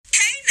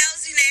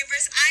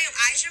listeners. I am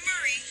Aisha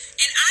Marie.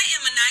 And I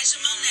am Anijah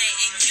Monet,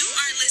 and you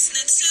are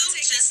listening to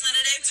Just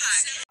Another Day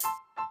Podcast.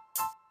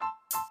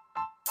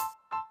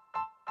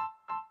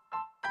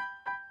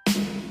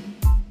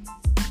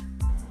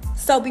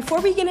 So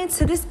before we get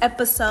into this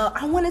episode,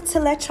 I wanted to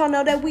let y'all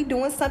know that we're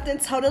doing something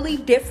totally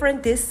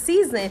different this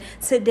season.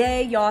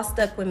 Today, y'all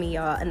stuck with me,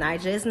 y'all.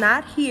 Anijah is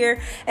not here,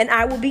 and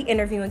I will be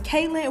interviewing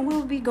Caitlin, and we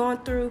will be going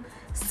through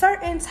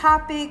certain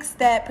topics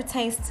that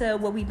pertains to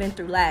what we've been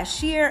through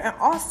last year, and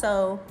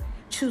also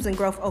choosing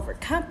growth over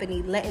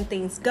company, letting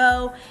things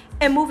go,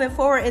 and moving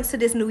forward into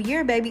this new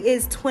year, baby.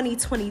 It's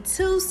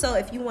 2022, so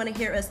if you want to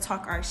hear us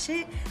talk our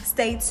shit,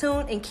 stay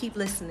tuned and keep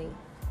listening.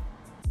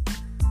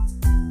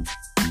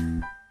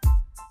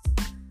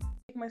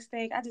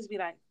 Mistake, I just be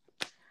like,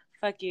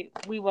 fuck it,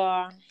 we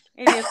were.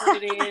 It is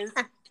what it is.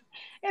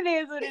 It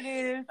is what it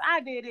is.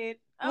 I did it.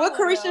 What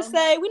Carisha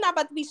say? We not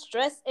about to be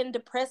stressed and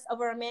depressed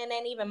over a man that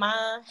ain't even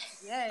mine.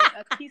 Yes,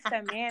 a piece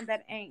of man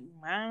that ain't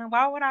mine.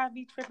 Why would I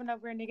be tripping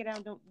over a nigga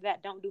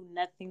that don't do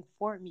nothing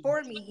for me?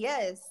 For me,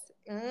 yes.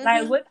 Mm-hmm.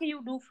 Like, what can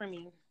you do for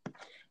me?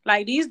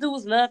 Like, these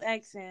dudes love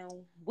asking,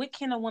 what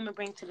can a woman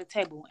bring to the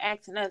table?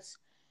 Asking us.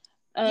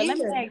 Let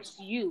me ask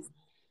you.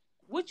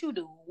 What you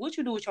do? What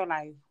you do with your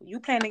life?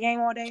 You playing the game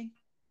all day?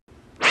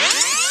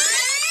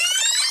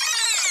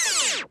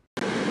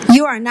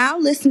 You are now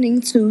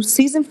listening to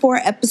Season 4,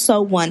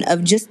 Episode 1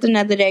 of Just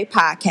Another Day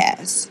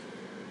podcast.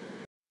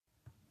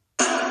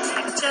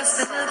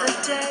 Just another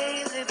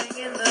day living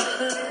in the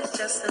hood.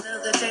 Just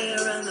another day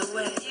around the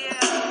way.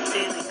 Yeah.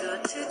 Feeling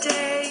good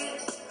today.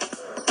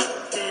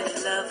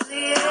 Feeling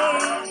lovely.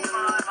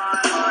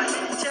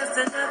 Just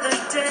another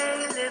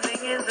day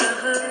living in the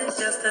hood.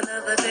 Just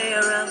another day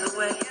around the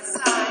way.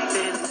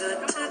 Feeling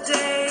good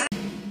today.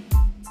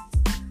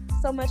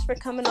 So much for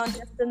coming on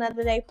Just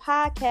Another Day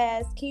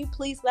podcast. Can you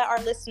please let our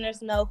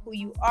listeners know who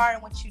you are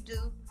and what you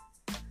do?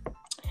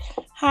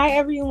 Hi,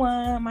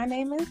 everyone. My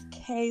name is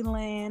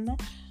Kaylin.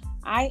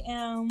 I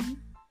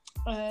am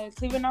a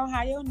Cleveland,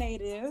 Ohio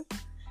native.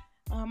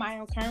 I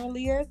am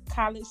currently a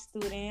college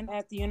student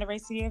at the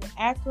University of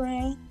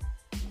Akron.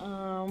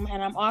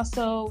 And I'm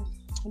also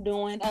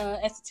doing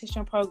an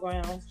esthetician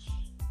program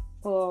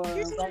for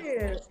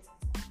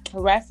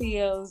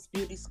Raphael's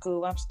Beauty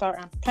School. I'm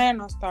planning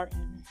on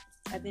starting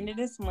at the end of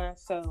this month,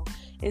 so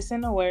it's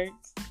in the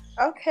works.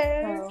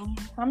 Okay. So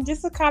I'm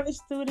just a college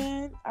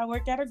student. I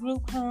work at a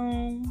group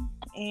home,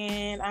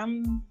 and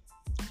I'm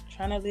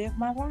trying to live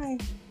my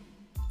life.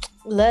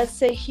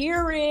 Let's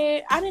hear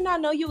it. I did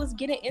not know you was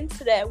getting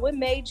into that. What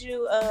made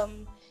you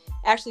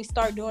actually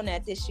start doing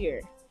that this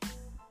year?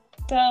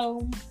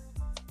 So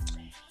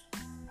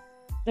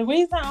the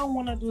reason I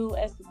want to do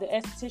the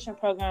esthetician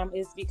program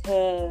is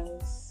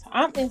because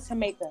I'm into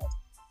makeup.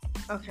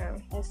 Okay.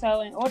 And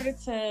so in order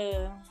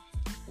to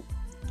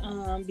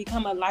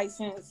become a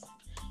licensed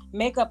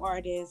makeup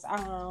artist,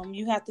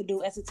 you have to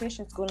do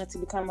esthetician schooling to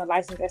become a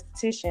licensed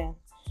esthetician.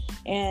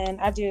 And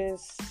I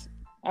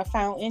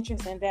found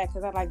interest in that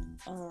because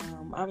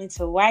I'm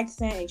into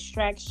waxing,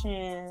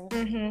 extraction,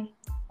 things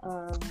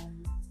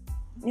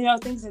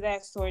of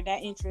that sort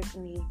that interest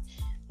me.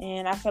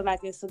 And I feel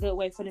like it's a good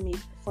way for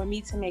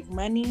me to make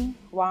money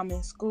while I'm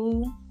in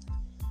school.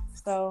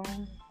 So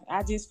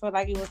I just feel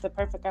like it was the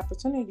perfect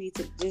opportunity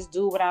to just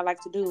do what I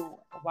like to do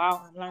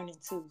while I'm learning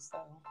too. So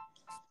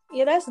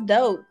yeah, that's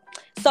dope.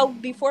 So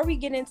before we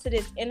get into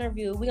this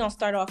interview, we're gonna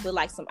start off with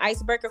like some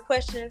icebreaker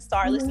questions so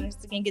our listeners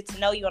can get to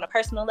know you on a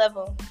personal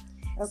level.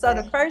 Okay. So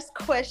the first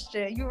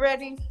question, you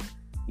ready?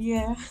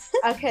 Yeah.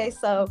 Okay,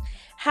 so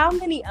how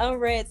many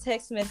unread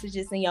text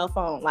messages in your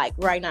phone, like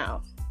right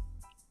now?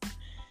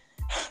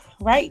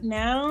 Right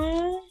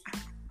now,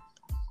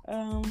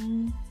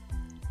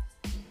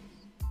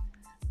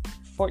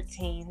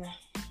 14.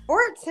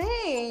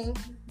 14?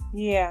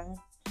 Yeah.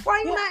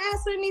 Why you not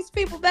answering these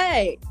people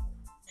back?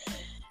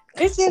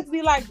 It's just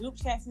be like group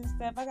chats and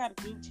stuff. I got a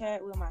group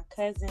chat with my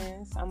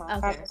cousins on my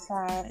father's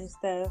side and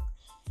stuff.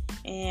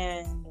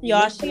 And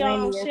y'all, she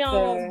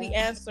don't be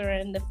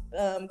answering the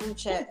group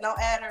chat. Don't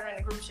add her in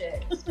the group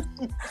chat.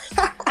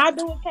 I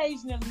do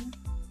occasionally.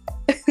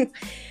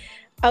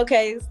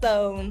 Okay,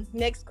 so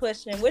next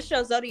question. What's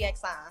your zodiac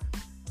sign?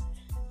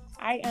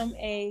 I am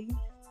a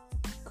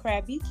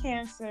crabby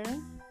Cancer.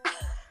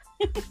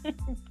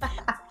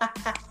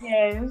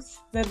 Yes,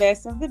 the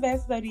best of the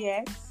best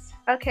zodiacs.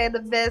 Okay, the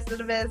best of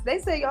the best. They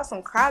say y'all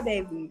some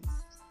crybabies.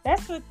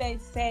 That's what they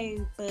say,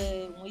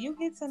 but when you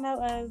get to know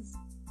us,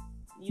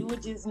 you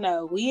would just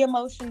know. We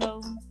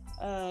emotional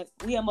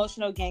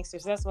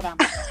gangsters. That's what I'm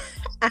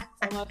saying.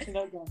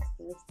 Emotional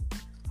gangsters.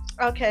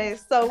 Okay,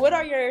 so what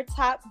are your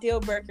top deal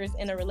breakers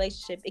in a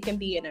relationship? It can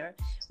be in a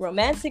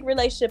romantic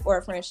relationship or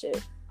a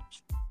friendship.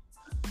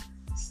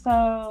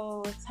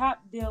 So,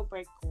 top deal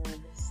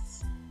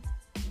breakers.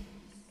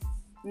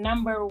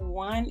 Number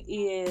 1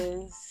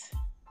 is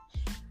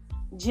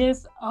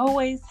just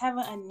always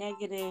having a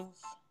negative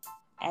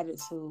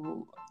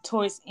attitude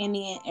towards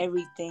any and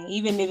everything,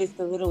 even if it's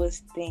the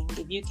littlest thing.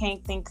 If you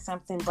can't think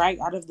something bright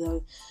out of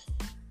the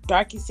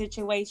darkest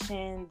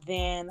situation,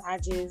 then I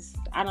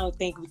don't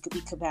think we could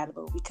be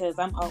compatible because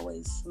I'm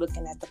always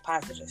looking at the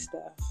positive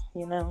stuff,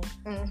 you know?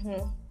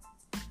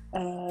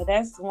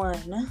 That's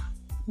one.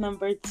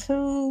 Number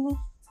two,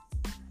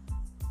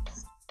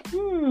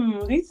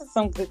 these are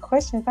some good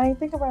questions. I didn't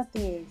think about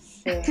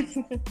this.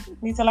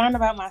 Need to learn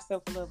about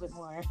myself a little bit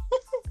more.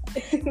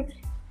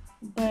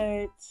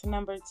 But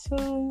number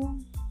two,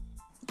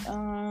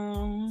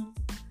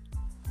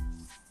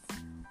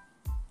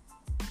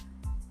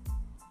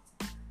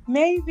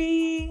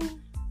 maybe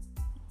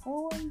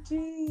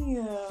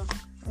OMG.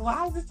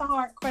 Why is this a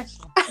hard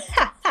question?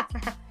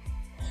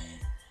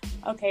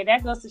 Okay,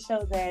 that goes to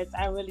show that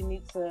I really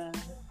need to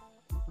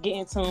get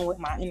in tune with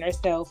my inner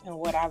self and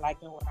what I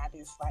like and what I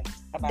dislike.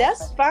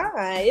 That's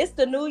fine. It's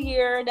the new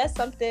year. That's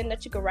something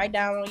that you can write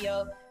down on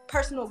your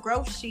personal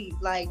growth sheet.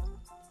 Like,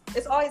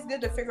 it's always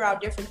good to figure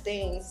out different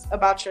things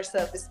about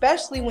yourself,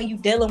 especially when you're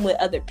dealing with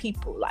other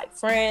people, like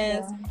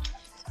friends,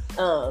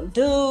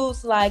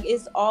 dudes. Like,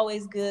 it's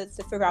always good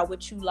to figure out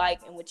what you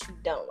like and what you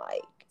don't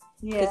like.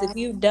 Because if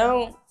you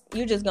don't,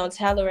 you're just gonna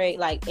tolerate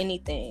like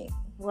anything.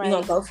 Right. You're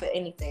gonna go for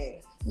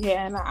anything.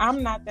 Yeah, and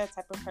I'm not that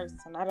type of person.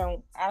 I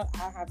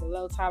have a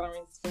low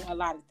tolerance for a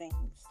lot of things.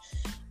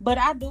 But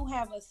I do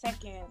have a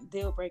second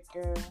deal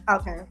breaker.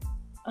 Okay.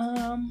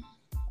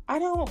 I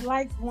don't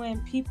like when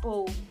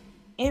people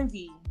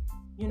envy,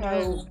 you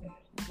know,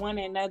 one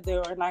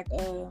another, or like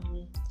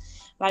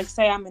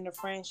say I'm in a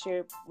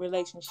friendship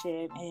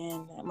relationship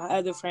and my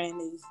other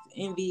friend is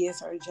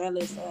envious or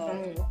jealous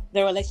of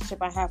the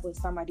relationship I have with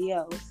somebody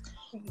else.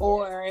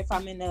 Or if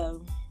I'm in a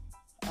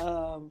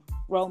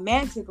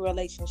romantic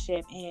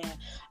relationship and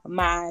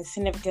my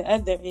significant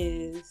other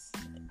is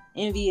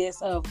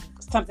envious of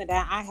something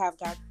that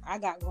I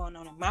got going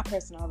on in my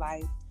personal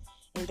life,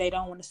 and they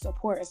don't want to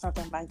support or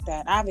something like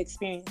that. I've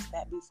experienced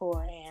that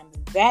before, and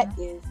that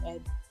is a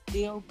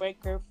deal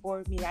breaker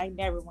for me. I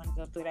never want to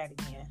go through that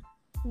again.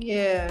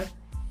 Yeah,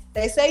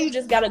 they say you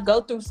just got to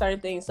go through certain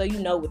things so you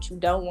know what you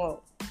don't want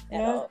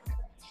at all.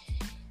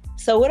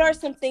 So what are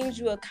some things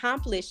you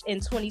accomplished in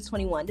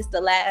 2021? This is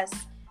the last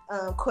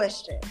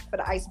question for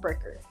the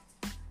icebreaker.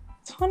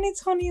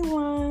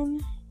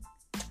 2021,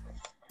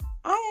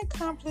 I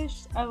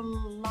accomplished a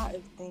lot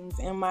of things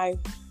in my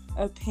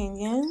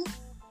opinion.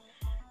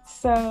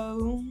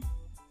 So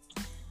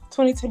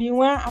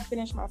 2021, I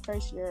finished my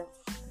first year of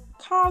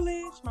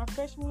college, my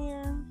freshman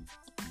year,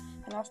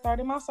 and I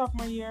started my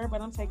sophomore year,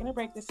 but I'm taking a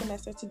break this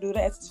semester to do the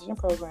esthetician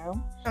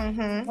program.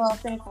 So I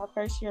finished my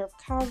first year of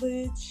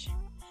college.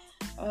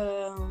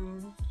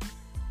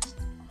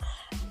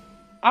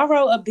 I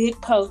wrote a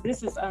big post.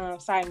 This is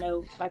side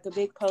note, like a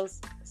big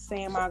post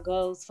saying my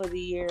goals for the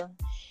year.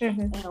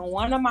 And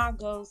one of my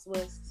goals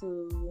was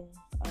to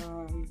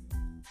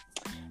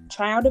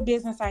try out a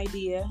business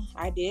idea.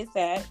 I did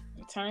that.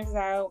 It turns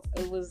out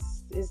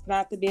it's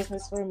not the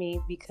business for me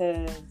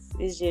because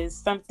it's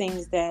just some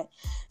things I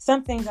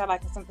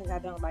like and some things I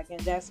don't like,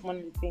 and that's one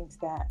of the things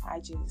that I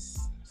just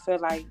feel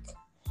like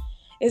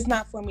it's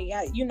not for me.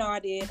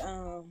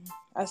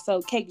 I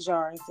sold cake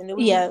jars, and it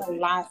was just a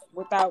lot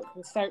without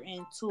the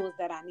certain tools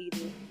that I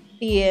needed.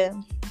 Yeah,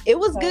 it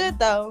was good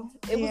though.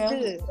 It was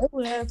good. It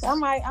was. I'm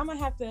gonna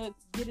have to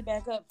get it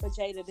back up for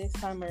Jada this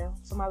summer,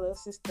 for my little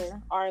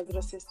sister, our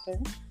little sister.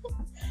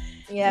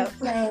 Yeah.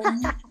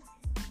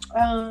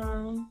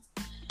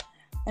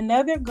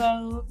 Another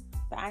goal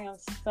that I am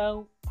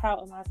so proud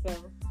of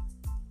myself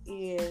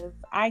is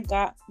I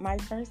got my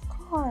first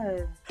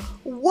car.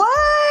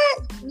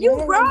 What?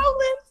 You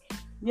rolling?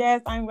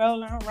 Yes, I'm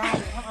rolling. I'm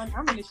riding.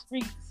 I'm in the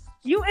streets.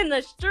 You in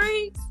the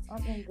streets?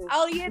 I'm in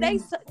the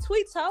streets.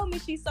 Tweet told me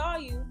she saw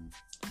you.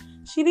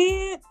 She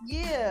did?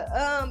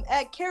 Yeah.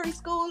 At Carey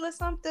School or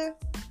something.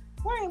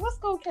 Wait, what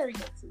school Carey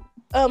go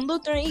to?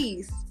 Lutheran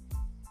East.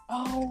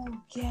 Oh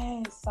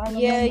yes, I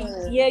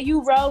remember. Yeah.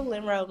 You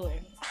rolling.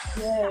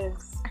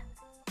 Yes.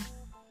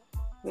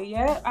 But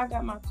yeah, I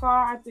got my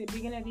car at the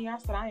beginning of the year. I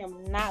said I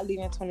am not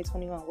leaving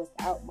 2021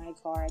 without my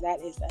car. That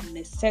is a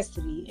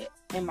necessity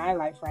in my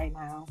life right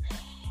now.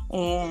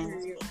 And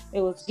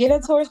it was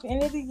getting towards the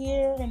end of the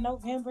year, and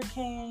November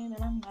came,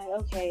 and I'm like,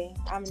 okay,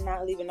 I'm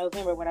not leaving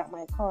November without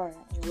my car.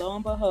 And lo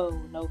and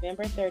behold,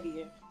 November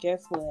 30th,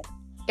 guess what?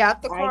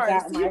 Got the car.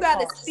 You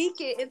got to speak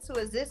it into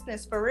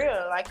existence for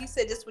real. Like you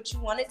said, this is what you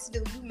wanted to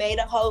do. You made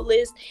a whole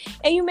list,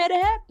 and you made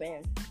it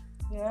happen.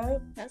 Yeah.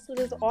 That's what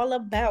it's all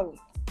about.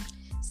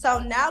 So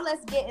now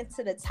let's get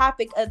into the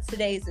topic of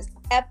today's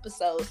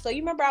episode. So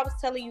you remember I was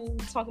telling you,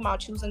 talking about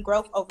choosing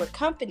growth over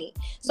company.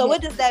 So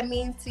what does that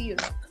mean to you?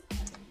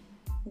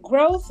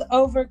 Growth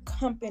over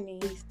company.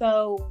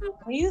 So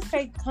when you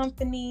say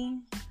company,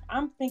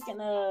 I'm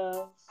thinking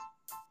of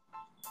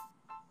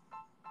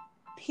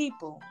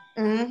people.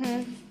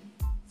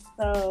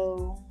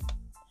 So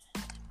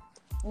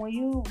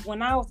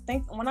when I'm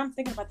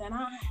thinking about that,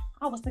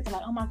 I was thinking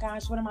like, oh my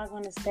gosh, what am I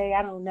going to say?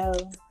 I don't know.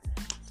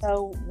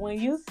 So when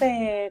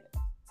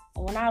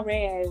I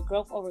read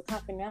growth over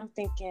company, I'm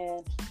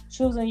thinking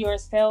choosing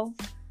yourself,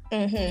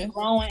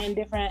 growing in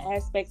different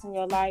aspects in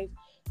your life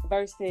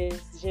versus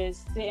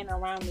just sitting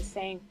around the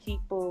same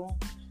people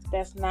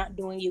that's not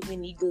doing you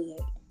any good.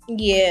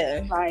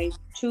 Yeah. Like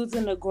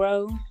choosing to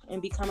grow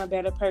and become a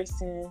better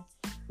person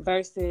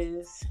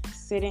versus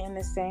sitting in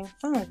the same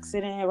funk,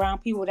 sitting around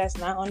people that's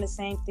not on the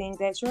same thing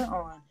that you're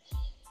on.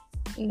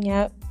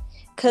 Yep.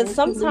 Because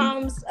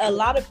sometimes a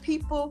lot of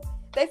people,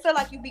 they feel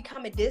like you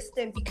becoming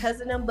distant because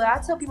of them. But I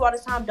tell people all the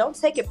time, don't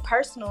take it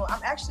personal.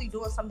 I'm actually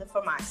doing something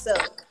for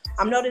myself.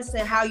 I'm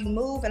noticing how you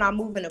move and I'm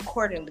moving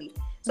accordingly.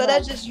 So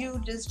that's just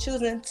you just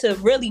choosing to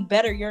really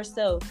better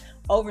yourself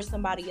over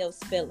somebody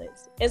else's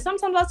feelings. And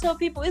sometimes I tell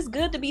people it's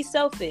good to be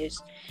selfish.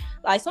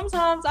 Like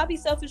sometimes I be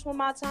selfish with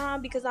my time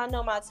because I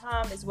know my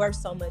time is worth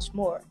so much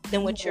more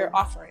than what you're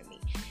offering me.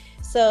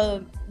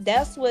 So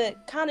that's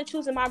what kind of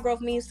choosing my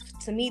growth means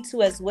to me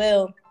too as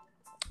well.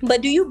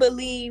 But do you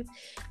believe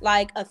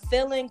like a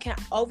feeling can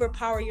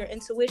overpower your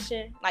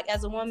intuition, like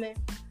as a woman?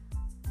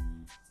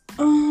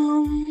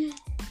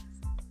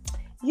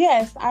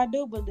 Yes, I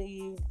do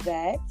believe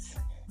that.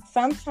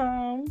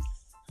 Sometimes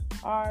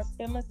our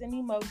feelings and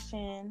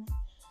emotion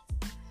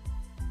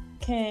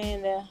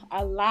can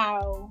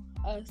allow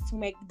us to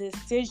make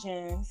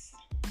decisions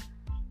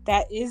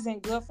that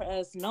isn't good for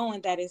us,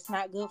 knowing that it's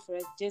not good for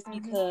us just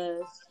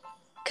because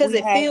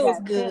it feels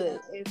good.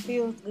 It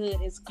feels good.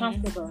 It's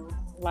comfortable.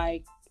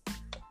 Like,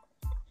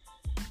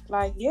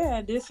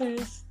 yeah, this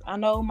is, I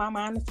know my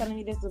mind is telling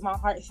me this, but my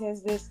heart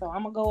says this, so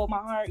I'm going to go with my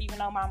heart, even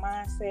though my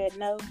mind said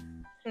no.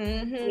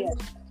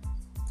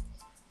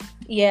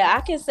 Yeah,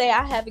 I can say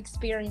I have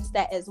experienced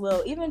that as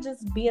well. Even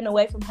just being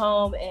away from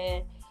home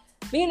and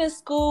being in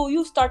school,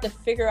 you start to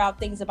figure out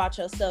things about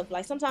yourself.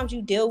 Like sometimes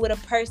you deal with a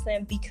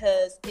person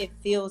because it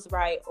feels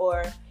right,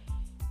 or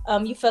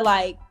you feel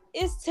like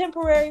it's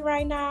temporary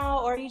right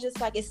now, or you just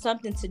like it's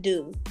something to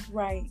do.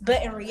 Right.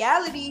 But in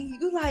reality,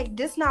 you like,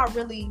 this not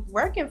really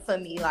working for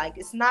me. Like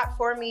it's not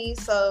for me.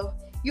 So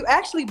you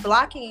actually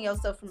blocking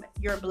yourself from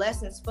your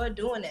blessings for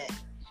doing it.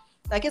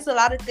 Like, it's a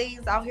lot of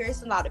things out here.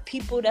 It's a lot of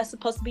people that's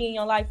supposed to be in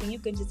your life, and you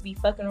can just be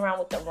fucking around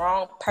with the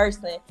wrong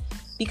person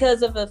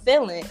because of a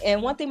feeling.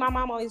 And one thing my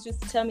mom always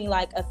used to tell me,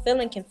 like, a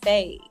feeling can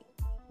fade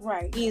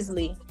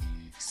easily.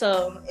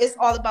 So it's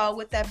all about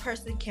what that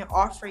person can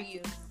offer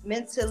you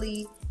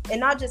mentally, and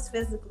not just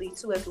physically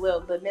too as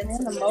well, but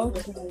mentally and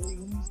emotionally.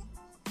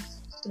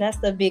 That's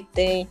the big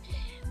thing.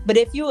 But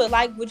if you would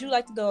like, would you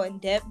like to go in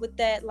depth with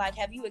that? Like,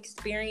 have you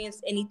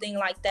experienced anything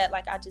like that?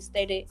 Like I just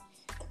stated,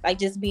 like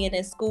just being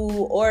in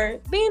school or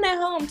being at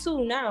home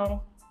too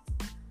now.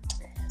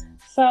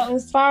 So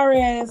as far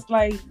as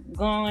like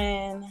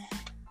going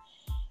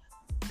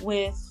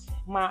with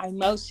my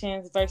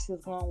emotions versus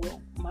going with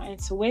my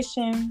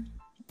intuition,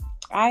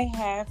 I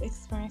have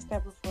experienced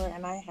that before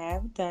and I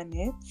have done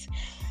it.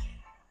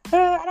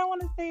 I don't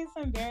want to say it's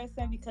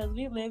embarrassing because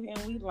we live and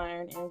we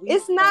learn and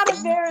it's not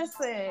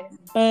embarrassing.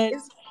 But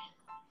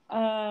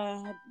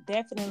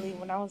definitely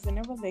when I was in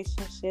a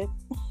relationship,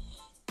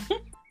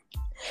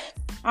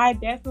 I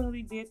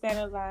definitely did that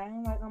a lot.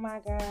 I'm like, oh my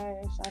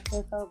gosh, I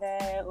feel so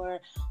bad,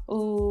 or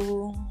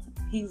ooh,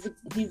 he's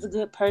a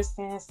good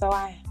person, so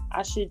I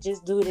should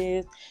just do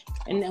this.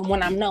 And then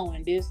when I'm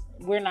knowing this,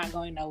 we're not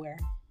going nowhere.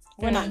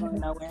 We're not going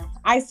nowhere.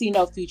 I see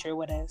no future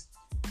with us.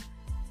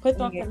 Put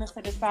those feelings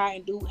to the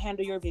side and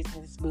handle your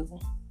business, boo.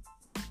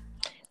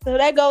 So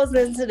that goes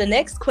into the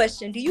next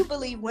question. Do you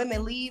believe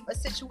women leave a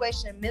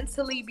situation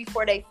mentally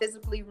before they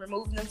physically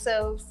remove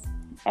themselves?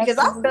 Because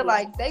I feel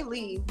like they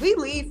leave. We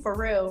leave for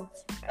real.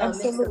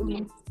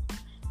 Absolutely.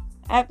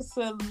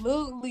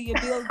 Absolutely.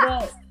 It builds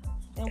up.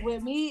 And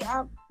with me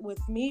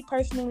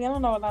personally, I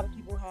don't know, a lot of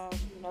people have,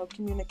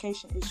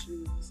 communication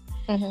issues.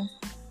 Mm-hmm.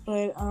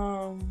 But,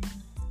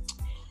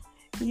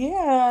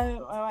 yeah,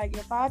 like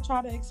if I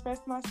try to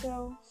express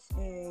myself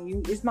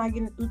and it's not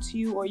getting through to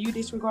you, or you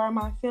disregard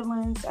my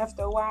feelings,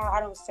 after a while, I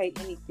don't say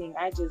anything.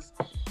 I just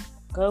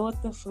go with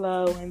the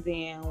flow, and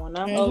then when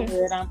I'm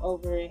over it, I'm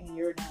over it, and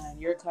you're done.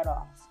 You're cut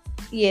off.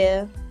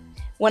 Yeah.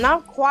 When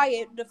I'm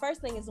quiet, the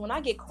first thing is when I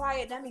get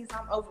quiet, that means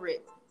I'm over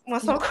it.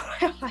 Once I'm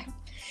quiet,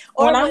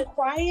 I'm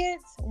quiet,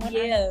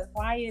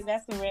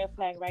 that's a red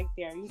flag right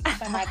there.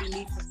 Somebody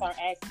needs to start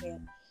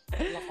asking,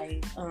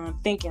 like,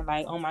 thinking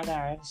like, oh my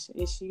gosh,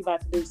 is she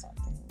about to do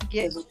something?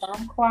 If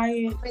I'm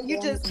quiet, and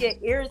you just get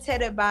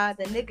irritated by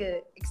the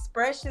nigga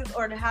expressions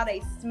or how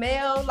they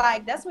smell,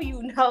 like that's when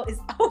you know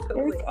it's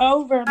over. It's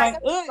over. Like,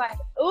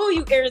 ooh,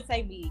 you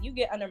irritate me. You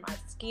get under my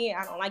skin.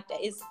 I don't like that.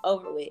 It's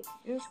over with.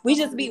 We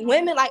just be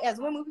women. Like as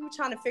women, we were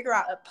trying to figure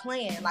out a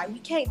plan. Like we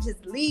can't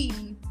just leave.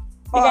 It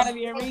gotta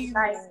be a reason.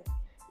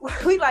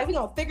 Like, we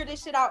gonna figure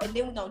this shit out and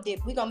then we gonna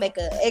dip. We gonna make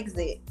an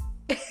exit.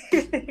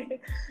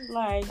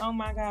 Like, oh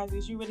my God,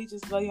 did you really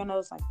just blow your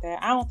nose like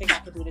that? I don't think I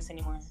could do this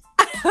anymore.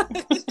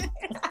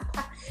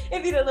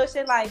 It be the little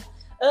shit like,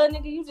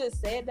 nigga, you just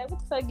said that. What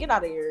the fuck? Get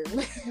out of here.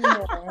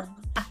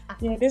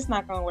 Yeah, this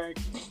not gonna work.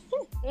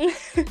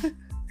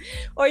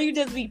 Or you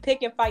just be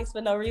picking fights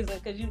for no reason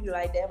because you be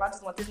like, damn, I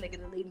just want this nigga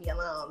to leave me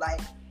alone.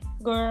 Like,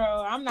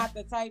 girl, I'm not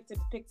the type to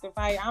pick the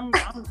fight.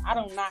 I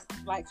don't not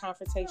like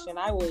confrontation.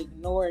 I will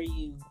ignore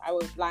you. I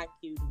will block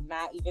you. Do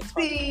not even talk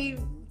to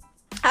you.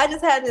 I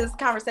just had this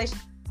conversation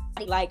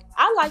Like,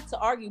 I like to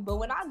argue, but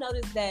when I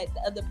notice that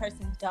the other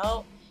person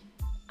don't,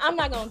 I'm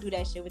not gonna do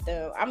that shit with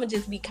them. I'm gonna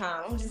just be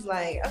calm. I'm just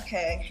like,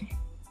 okay,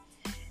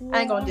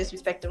 I ain't gonna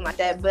disrespect them like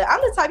that. But I'm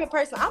the type of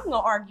person, I'm gonna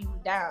argue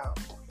down.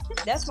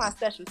 That's my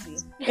specialty.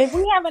 If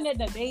we having a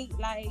debate,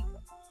 like,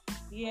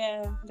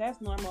 yeah,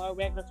 that's normal, a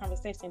regular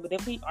conversation. But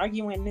if we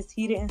arguing this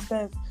heated and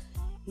stuff,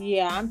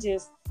 yeah,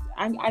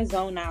 I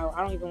zone out.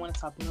 I don't even want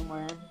to talk no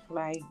more.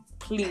 Like,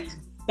 please,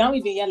 don't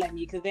even yell at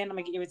me, because then I'm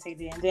gonna get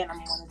irritated, and then I'm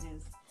gonna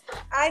just.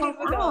 I ain't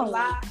even gonna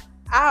lie.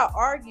 I'll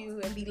argue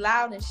and be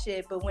loud and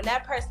shit, but when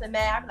that person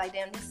mad, I be like,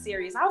 damn, this is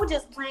serious. I was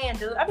just playing,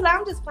 dude. I be like,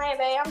 I'm just playing,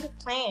 babe. I'm just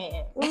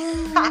playing.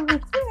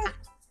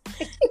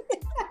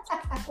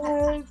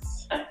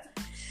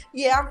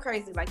 Yeah, I'm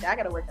crazy like that. I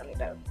gotta work on it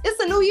though.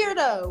 It's a new year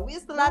though.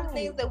 It's a lot of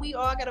things that we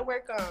all gotta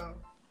work on.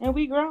 And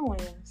we growing.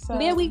 So.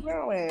 Yeah, we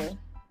growing.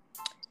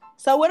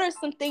 So what are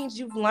some things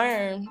you've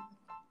learned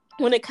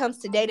when it comes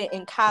to dating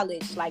in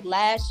college, like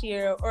last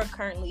year or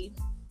currently?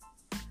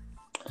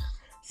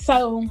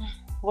 So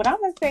what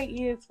I'm gonna say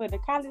is, for the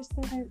college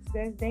students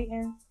that's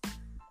dating,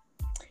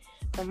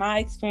 from my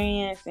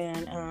experience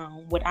and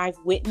what I've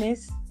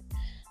witnessed,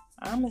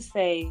 I'm gonna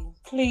say,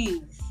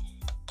 please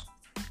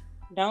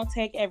don't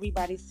take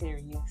everybody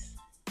serious.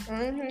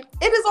 Mm-hmm.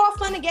 It is all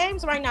fun and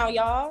games right now,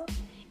 y'all.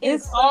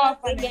 It's all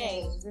fun and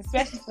games,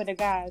 especially for the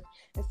guys.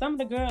 And some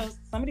of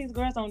these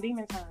girls on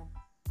demon time.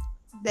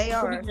 They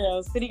are.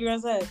 City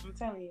girls up, I'm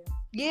telling you.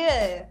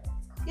 Yeah.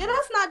 Yeah,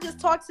 let's not just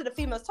talk to the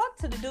females, talk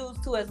to the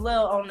dudes too as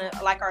well, on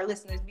like our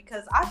listeners,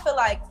 because I feel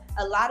like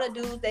a lot of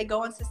dudes, they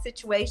go into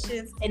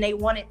situations and they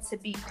want it to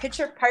be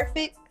picture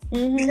perfect,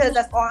 because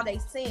that's all they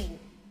see.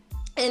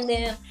 And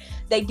then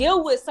they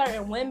deal with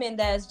certain women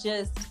that's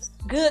just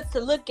good to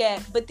look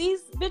at, but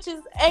these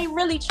bitches ain't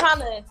really trying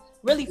to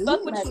really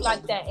fuck with you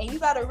like that. And you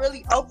gotta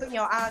really open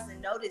your eyes and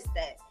notice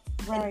that.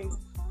 Right. And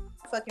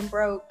fucking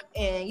broke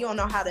and you don't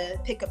know how to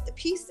pick up the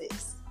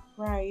pieces.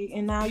 Right,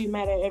 and now you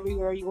mad at every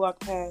girl you walk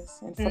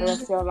past, and for the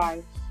rest of your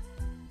life.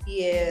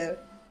 Yeah.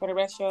 For the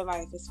rest of your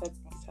life, it's fucking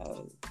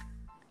so.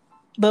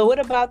 But what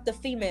about the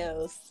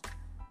females?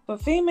 For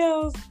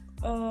females,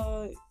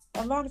 a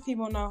lot of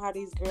people know how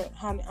these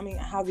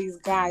how these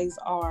guys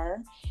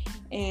are,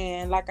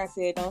 and like I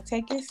said, don't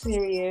take it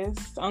serious.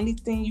 The only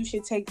thing you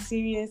should take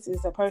serious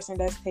is a person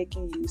that's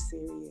taking you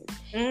serious.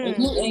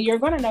 And you're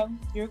gonna know.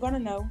 You're gonna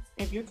know.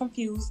 If you're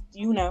confused,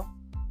 you know.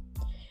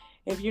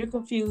 If you're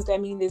confused, that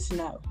means it's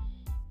no.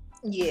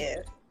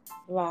 Yeah.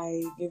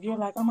 Like, if you're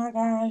like, oh my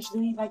gosh, do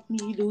he like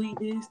me? Do he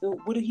this?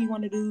 What do he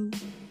want to do?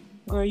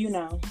 Girl, you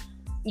know.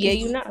 Yeah,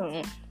 you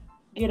know.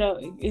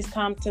 It's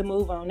time to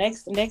move on.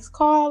 Next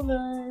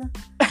caller.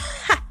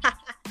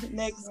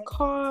 Next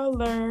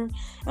caller.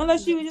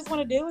 Unless you just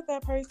want to deal with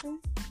that person.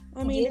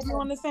 I mean, if you're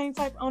on the same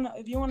type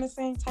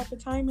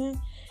of timing,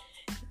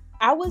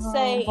 I would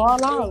say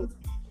ball out.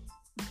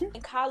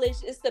 In college,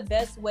 it's the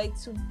best way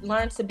to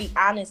learn to be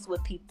honest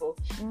with people.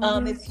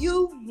 If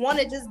you want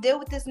to just deal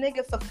with this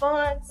nigga for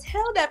fun,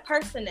 tell that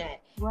person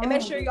that, and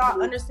make sure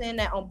y'all understand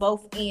that on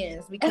both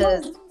ends,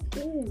 because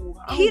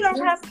he's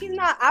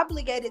not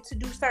obligated to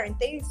do certain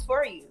things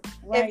for you.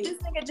 Right. If this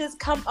nigga just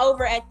come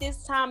over at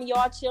this time,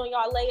 y'all chill,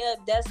 y'all lay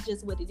up, that's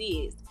just what it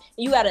is.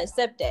 You gotta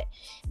accept that.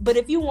 But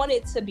if you want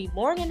it to be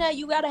more than that,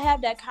 you gotta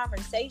have that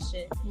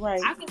conversation. Right.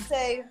 I can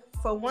say,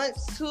 for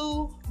once,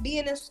 too,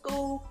 being in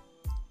school,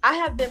 I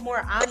have been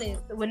more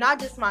honest with not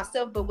just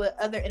myself, but with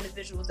other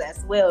individuals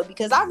as well.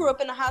 Because I grew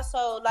up in a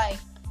household like,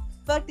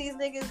 fuck these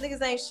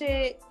niggas ain't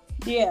shit.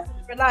 Yeah.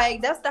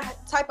 Like, that's the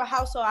type of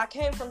household I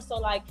came from. So,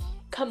 like,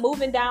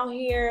 moving down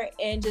here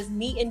and just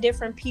meeting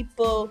different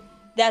people,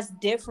 that's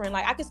different.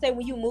 Like, I could say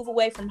when you move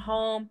away from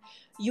home,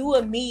 you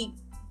will meet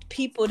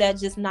people that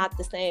just not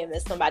the same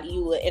as somebody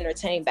you would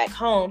entertain back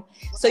home.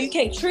 So you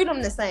can't treat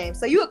them the same.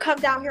 So you would come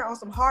down here on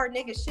some hard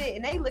nigga shit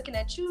and they looking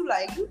at you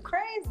like you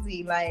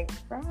crazy. Like,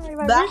 right,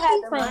 but I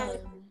had to learn.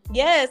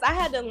 Yes, I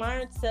had to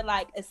learn to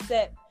like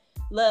accept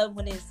love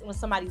when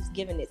somebody's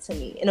giving it to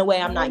me in a way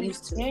I'm not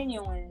used to.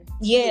 Genuine.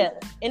 Yeah,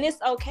 and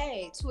it's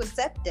okay to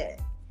accept that.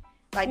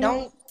 Like,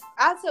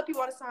 I tell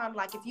people all the time,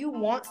 like, if you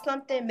want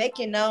something, make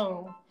it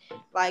known.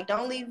 Like,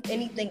 don't leave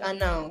anything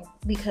unknown,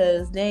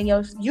 because then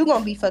you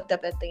gonna be fucked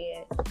up at the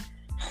end.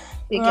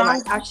 Thinking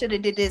like, I should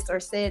have did this or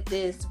said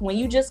this, when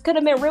you just could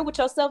have been real with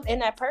yourself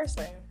and that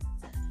person.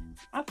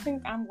 I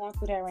think I'm going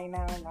through that right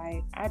now.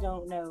 Like, I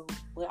don't know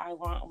what I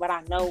want, but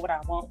I know what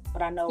I want,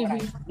 but I know what I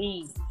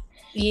need.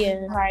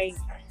 Yeah. Like,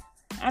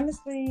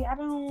 honestly,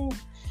 I'm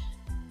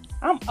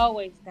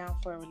always down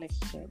for a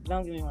relationship.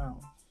 Don't get me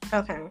wrong.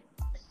 Okay.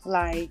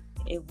 Like,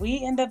 if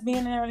we end up being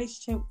in a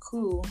relationship,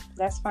 cool.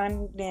 That's fine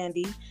and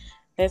dandy.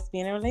 Let's be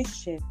in a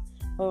relationship.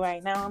 But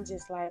right now, I'm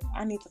just like,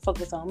 I need to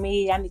focus on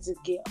me. I need to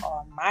get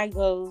all my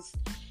goals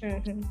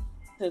I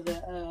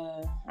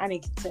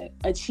need to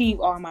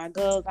achieve all my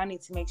goals. I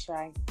need to make sure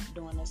I'm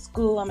doing the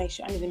school. I need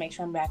to make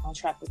sure I'm back on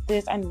track with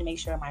this. I need to make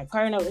sure my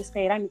car note is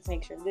paid. I need to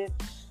make sure this.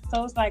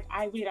 So it's like,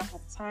 I really don't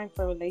have time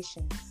for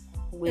relations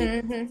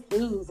with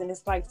dudes. And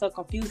it's like so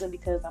confusing,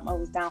 because I'm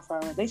always down for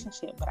a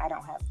relationship, but I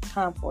don't have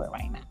time for it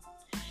right now.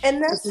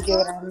 And that's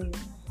what I mean.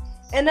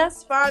 And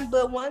that's fine,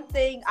 but one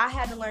thing I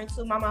had to learn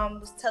too, my mom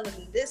was telling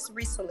me this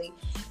recently.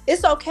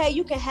 It's okay,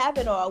 you can have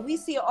it all. We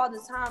see it all the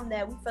time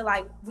that we feel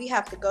like we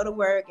have to go to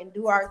work and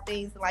do our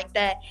things like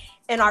that,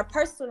 and our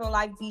personal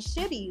life be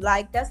shitty.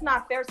 Like, that's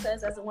not fair to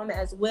us as a woman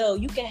as well.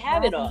 You can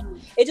have it all.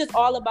 It's just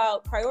all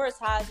about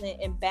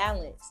prioritizing and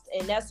balanced,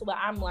 and that's what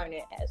I'm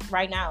learning as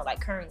right now, like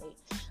currently.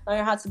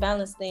 Learning how to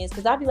balance things,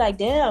 because I'll be like,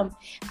 damn,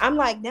 I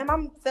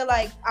feel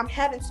like I'm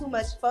having too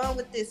much fun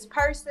with this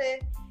person,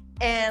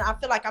 and I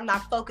feel like I'm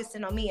not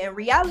focusing on me. In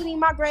reality,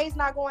 my grades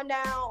not going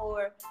down,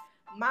 or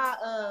my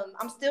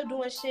I'm still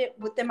doing shit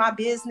within my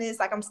business.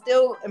 Like, I'm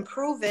still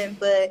improving,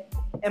 but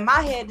in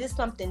my head, this is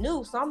something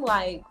new. So I'm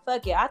like,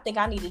 fuck it. I think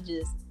I need to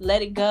just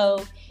let it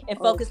go and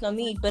focus on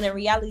me. But in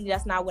reality,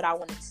 that's not what I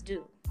wanted to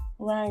do.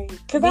 Right.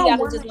 Because we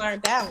gotta just learn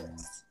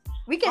balance.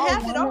 We can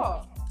have it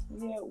all.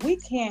 Yeah, we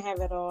can't have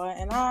it all.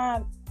 And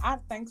I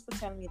thanks for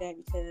telling me that,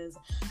 because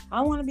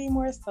I want to be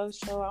more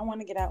social. I want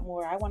to get out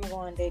more. I want to go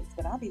on dates,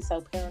 but I'll be so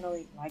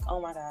paranoid. Like,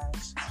 oh my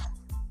gosh.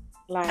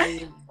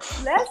 Like,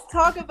 let's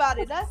talk about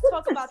it. Let's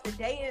talk about the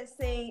dating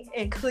scene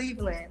in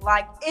Cleveland.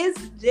 Like,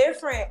 it's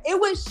different. It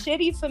was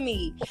shitty for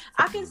me.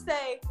 I can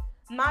say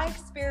my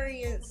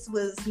experience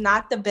was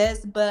not the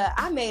best, but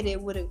I made it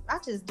I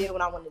just did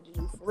what I wanted to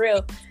do, for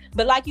real.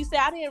 But like you said,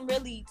 I didn't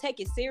really take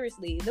it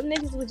seriously. Them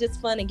niggas was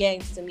just fun and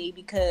games to me,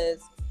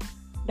 because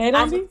they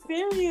don't be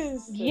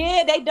serious.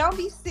 Yeah, they don't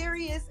be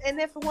serious. And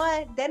then for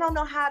one, they don't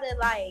know how to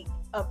like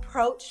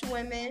approach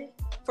women,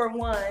 for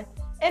one.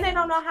 And they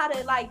don't know how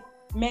to like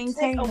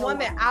maintain take a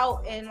woman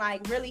out and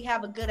like really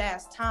have a good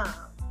ass time.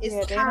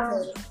 It's kind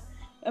of,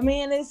 I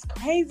mean, it's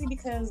crazy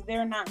because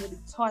they're not really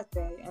taught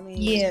that. I mean,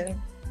 yeah,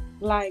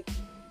 like,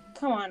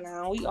 come on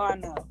now, we all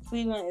know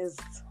Cleveland is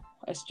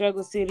a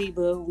struggle city,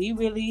 but we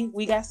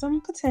got some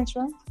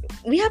potential.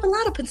 We have a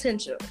lot of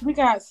potential. We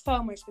got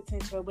so much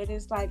potential, but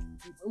it's like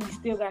we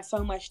still got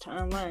so much to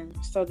unlearn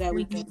so that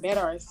we can better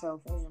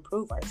ourselves and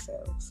improve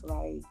ourselves.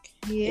 Like,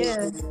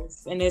 yeah,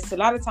 and it's a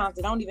lot of times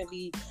it don't even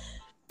be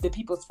the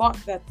people's fault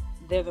that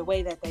they're the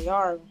way that they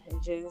are.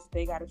 It's just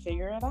they got to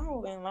figure it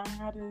out and learn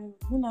how to,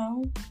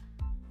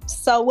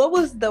 So what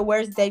was the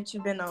worst date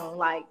you've been on?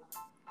 Like,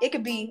 it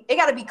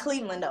got to be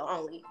Cleveland though,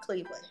 only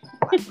Cleveland.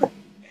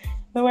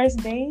 The worst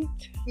date?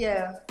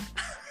 Yeah.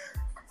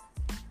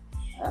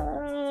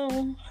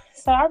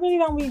 So I really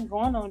don't be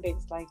going on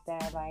dates like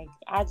that. Like,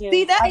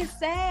 see, that is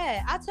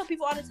sad. I tell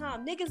people all the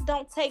time, niggas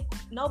don't take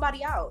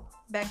nobody out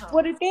back home.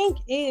 Well, the thing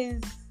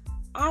is,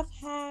 I've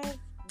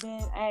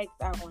been asked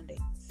out on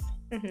dates.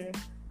 Mm-hmm.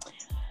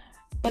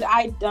 But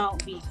I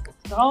don't be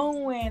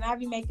going. I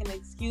be making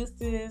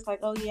excuses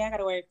like, oh yeah, I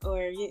gotta work,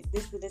 or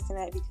this and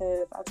that,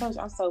 because I told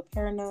you I'm so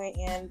paranoid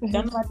and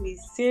don't like to be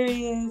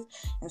serious.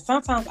 And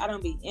sometimes I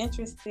don't be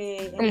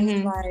interested. And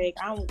it's like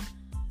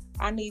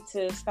I need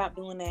to stop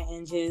doing that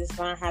and just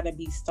learn how to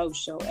be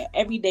social.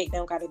 Every date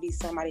don't gotta be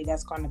somebody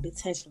that's gonna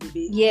potentially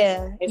be.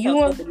 Yeah, you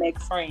want to make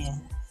friends.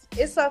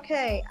 It's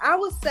okay. I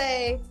would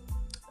say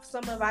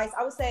some advice.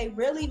 I would say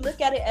really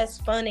look at it as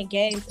fun and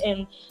games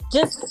and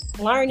just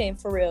learning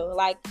for real.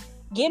 Like,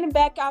 getting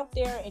back out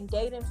there and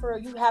dating for real,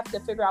 you have to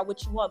figure out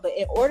what you want. But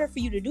in order for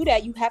you to do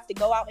that, you have to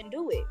go out and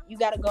do it. You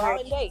got to go out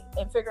and date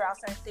and figure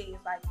out certain things.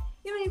 Like,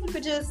 even if you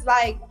could just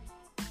like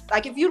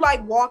if you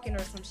like walking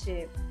or some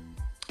shit,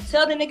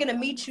 tell the nigga to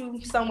meet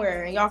you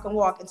somewhere and y'all can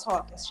walk and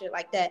talk and shit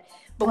like that.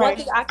 But one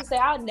thing I can say,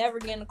 I'll never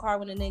get in the car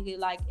with a nigga.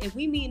 Like, if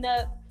we meeting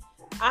up,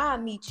 I'll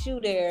meet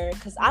you there,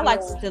 because I like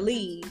to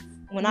leave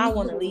when I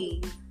want to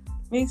leave.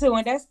 Me too.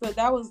 And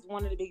that was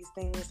one of the biggest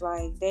things.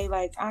 Like, they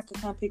like, I could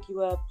come pick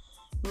you up.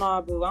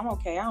 Nah, boo, I'm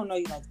okay. I don't know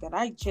you like that.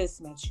 I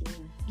just met you.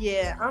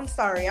 Yeah, I'm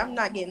sorry. I'm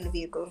not getting the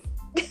vehicle.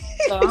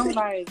 So I'm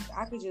like,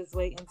 I could just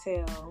wait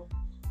until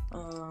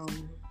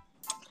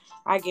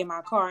I get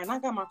my car. And I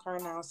got my car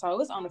now, so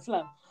it's on the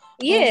flow.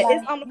 Yeah, like,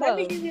 it's on the flow. Let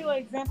me give you an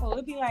example.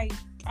 It'd be like,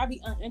 I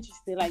be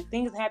uninterested. Like,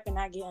 things happen,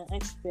 I get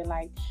uninterested.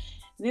 Like,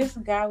 this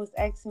guy was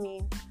asking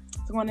me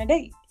to go on a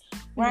date.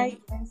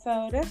 Right? And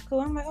so that's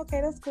cool. I'm like,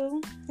 okay, that's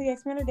cool. He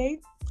asked me on a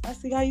date. I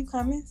see how you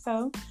coming.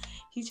 So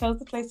he chose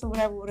the place or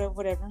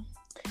whatever.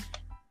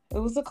 It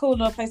was a cool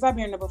little place. I've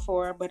been there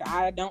before, but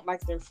I don't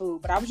like their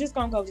food. But I was just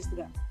going to go just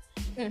to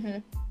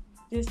go.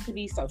 Just to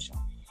be social.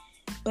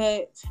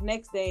 But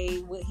next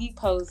day, he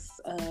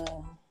posts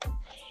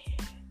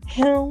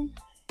him,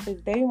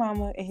 his baby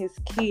mama, and his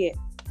kid.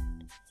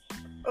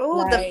 Oh,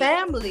 like, the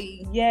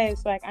family.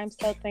 Yes, like, I'm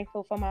so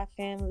thankful for my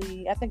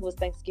family. I think it was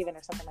Thanksgiving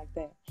or something like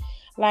that.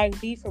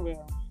 Like, be for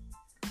real.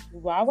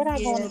 Why would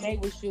I go on a date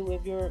with you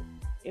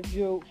if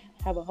you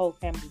have a whole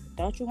family?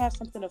 Don't you have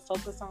something to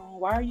focus on?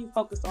 Why are you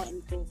focused on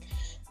anything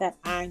that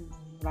I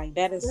need? Like,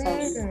 that is so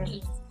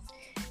weird.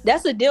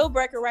 That's a deal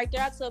breaker right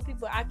there. I tell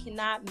people I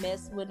cannot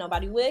mess with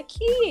nobody with a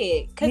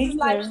kid. Because it's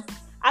like,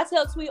 I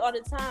tell Tweet all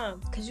the time,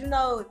 because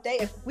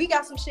if we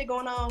got some shit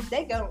going on,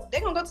 they gonna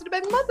go to the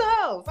baby mother's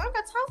house. I don't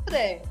got time for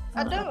that.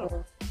 I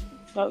don't.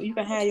 So you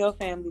can have your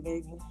family,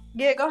 baby.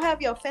 Yeah, go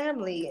have your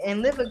family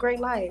and live a great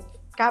life.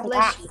 God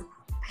bless you.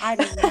 I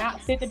do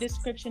not fit the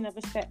description of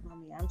a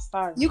stepmommy. I'm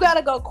sorry. You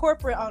gotta go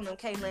corporate on them,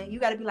 Caitlin. You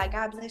gotta be like,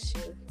 God bless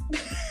you.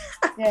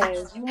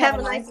 Yes, you Have have a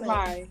a nice nice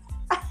life.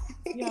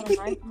 You have a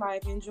nice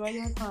life. Enjoy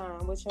your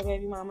time with your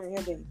baby mama and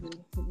your baby.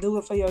 Do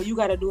it for you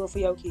gotta do it for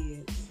your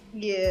kids.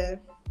 Yeah.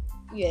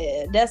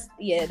 That's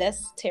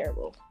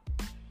terrible.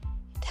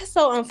 That's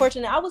so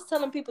unfortunate. I was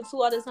telling people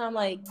too all the time,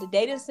 like, the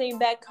dating scene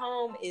back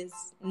home is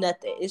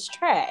nothing. It's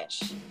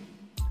trash.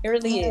 It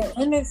really is.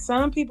 And there's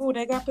some people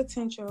that got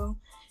potential.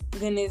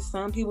 Then there's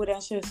some people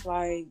that's just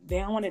like, they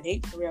don't want to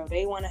date for real.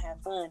 They want to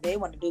have fun. They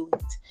want to do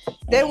it.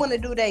 They want to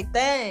do their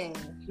thing.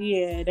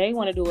 Yeah, they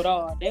want to do it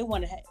all. They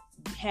want to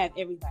have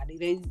everybody.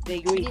 They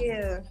agree.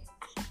 Yeah.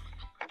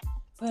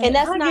 But And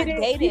that's I not get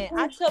it. dating. People-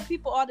 I tell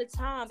people all the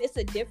time, it's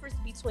a difference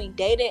between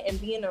dating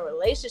and being in a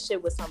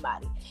relationship with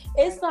somebody.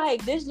 It's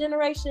like this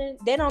generation,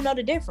 they don't know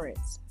the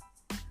difference.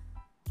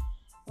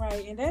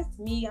 Right, and that's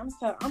me.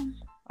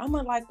 I'm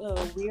a like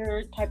a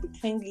weird type of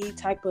clingy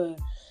type of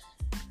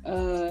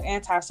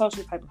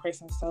antisocial type of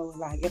person. So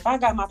like, if I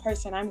got my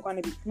person, I'm going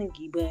to be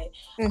clingy. But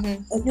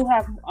if you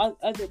have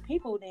other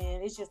people,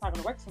 then it's just not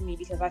going to work for me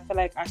because I feel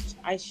like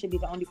I should be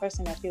the only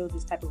person that feels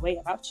this type of way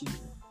about you.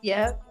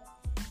 Yep.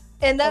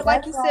 And that, So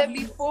like you that's said why-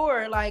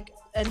 before, like,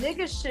 a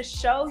nigga should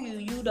show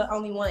you the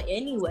only one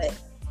anyway.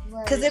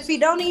 Right. Because if he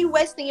don't, you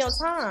wasting your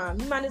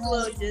time. You might as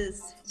well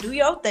just do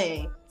your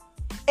thing.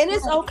 And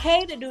it's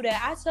okay to do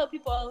that. I tell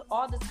people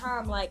all the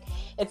time, like,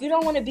 if you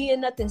don't want to be in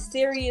nothing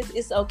serious,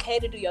 it's okay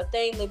to do your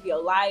thing, live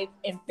your life,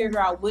 and figure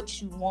out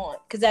what you want.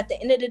 Because at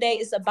the end of the day,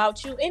 it's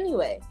about you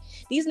anyway.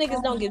 These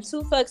niggas don't give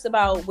two fucks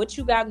about what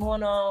you got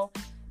going on,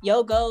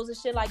 your goals and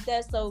shit like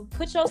that. So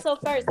put yourself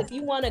first. If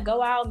you want to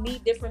go out,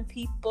 meet different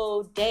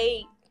people,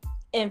 date,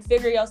 and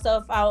figure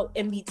yourself out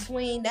in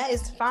between, that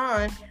is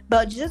fine.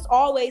 But just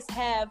always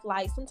have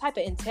like some type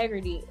of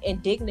integrity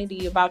and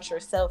dignity about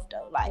yourself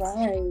though. Like,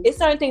 it's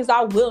certain things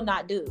I will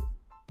not do.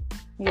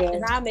 Yeah.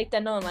 And I make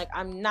that known, like,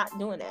 I'm not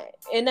doing that.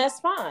 And that's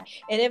fine.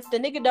 And if the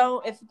nigga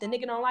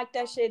don't like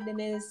that shit, then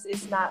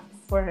it's not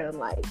for him.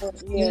 Like,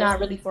 you're not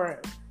really for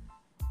him.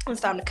 It's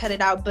time to cut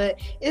it out.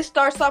 But it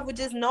starts off with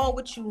just knowing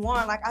what you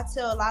want. Like, I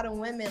tell a lot of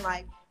women,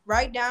 like,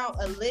 write down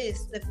a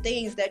list of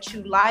things that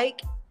you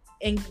like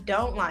and you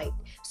don't like.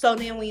 So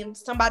then when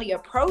somebody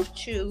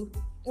approach you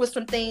with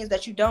some things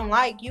that you don't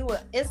like, you will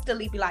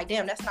instantly be like,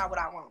 damn, that's not what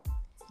I want.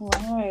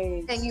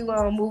 Right. And you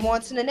move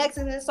on to the next,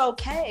 and it's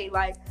okay.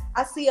 Like,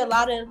 I see a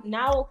lot of,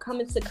 now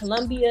coming to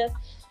Columbia,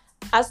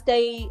 I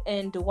stay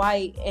in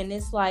Dwight, and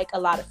it's like a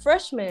lot of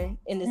freshmen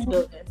in this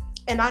building.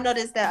 And I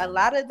noticed that a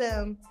lot of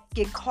them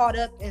get caught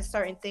up in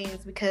certain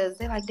things because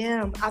they're like,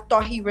 damn, I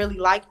thought he really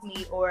liked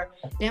me, or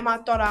damn, I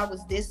thought I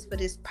was this for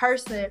this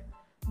person.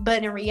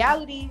 But in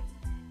reality,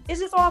 it's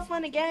just all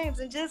fun and games,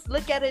 and just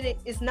look at it.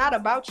 It's not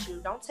about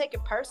you. Don't take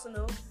it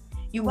personal.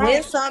 You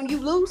win some, you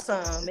lose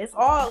some. It's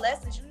all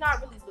lessons. You're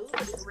not really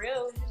losing for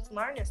real. You're just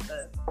learning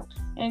stuff.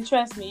 And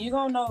trust me, you're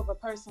gonna know if a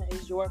person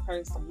is your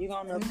person. You're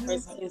gonna know if a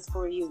person is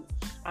for you.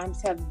 I'm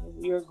telling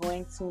you, you're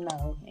going to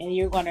know, and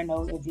you're gonna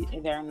know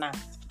if they're not.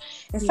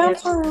 And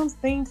sometimes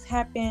things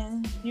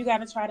happen. You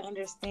gotta try to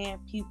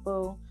understand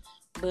people,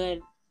 but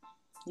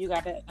you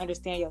gotta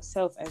understand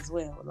yourself as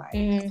well.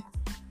 Like,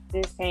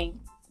 this ain't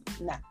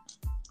not.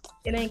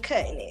 It ain't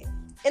cutting it.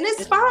 And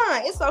it's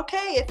fine. It's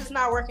okay if it's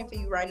not working for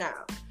you right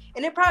now.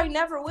 And it probably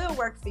never will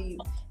work for you.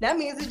 That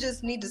means you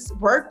just need to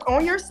work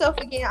on yourself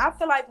again. I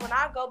feel like when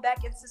I go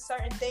back into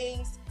certain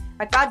things,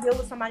 like if I deal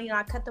with somebody and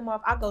I cut them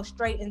off, I go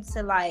straight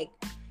into like,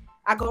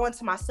 I go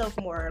into myself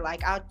more.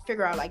 Like, I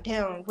figure out like,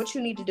 damn, what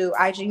you need to do,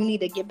 IG, you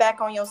need to get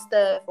back on your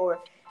stuff or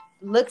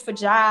look for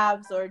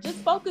jobs or just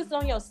focus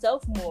on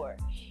yourself more.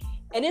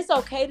 And it's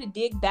okay to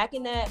dig back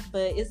in that,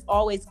 but it's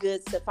always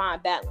good to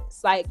find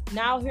balance. Like,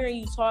 now hearing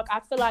you talk, I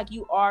feel like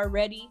you are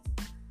ready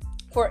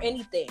for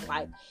anything.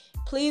 Like,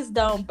 please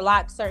don't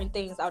block certain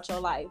things out your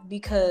life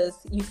because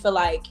you feel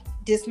like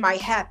this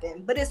might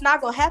happen. But it's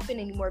not going to happen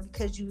anymore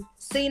because you've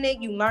seen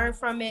it, you learned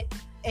from it,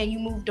 and you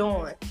moved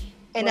on.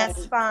 And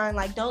that's fine.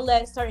 Like, don't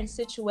let certain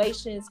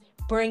situations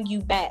bring you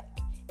back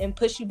and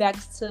push you back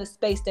to a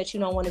space that you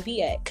don't want to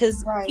be at.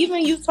 Because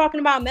even you talking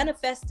about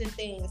manifesting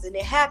things and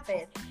it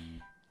happened,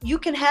 you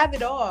can have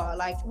it all.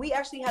 Like, we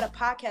actually had a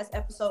podcast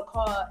episode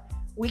called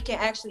We Can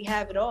Actually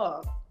Have It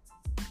All.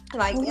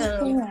 Like,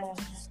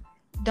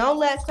 don't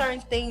let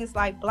certain things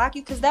like block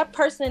you, because that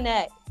person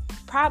that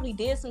probably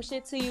did some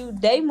shit to you,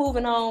 they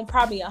moving on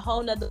probably a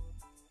whole nother.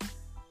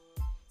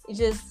 You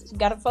just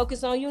gotta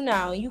focus on you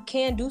now. You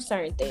can do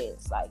certain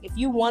things. Like, if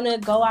you want to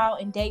go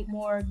out and date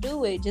more,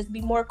 do it. Just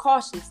be more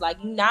cautious.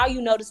 Like, now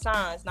you know the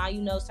signs. Now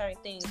you know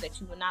certain things that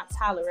you will not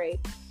tolerate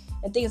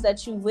and things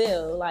that you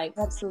will. Like,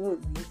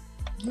 absolutely.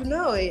 You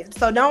know it.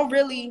 So don't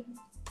really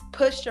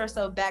push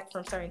yourself back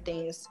from certain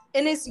things.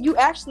 And it's you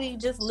actually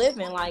just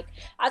living. Like,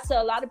 I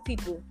tell a lot of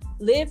people,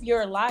 live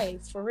your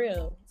life for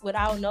real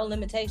without no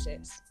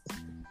limitations.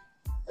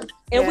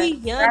 And we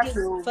young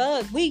as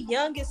fuck. We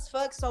young as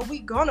fuck, so we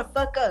gonna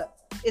fuck up.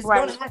 It's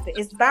gonna happen.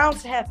 It's bound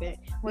to happen.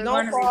 We're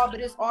gonna fall, but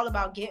it's all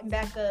about getting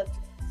back up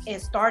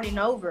and starting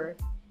over.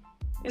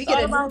 We It's get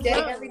all a new about day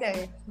growth. every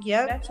day.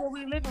 Yep. That's what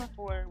we're living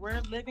for. We're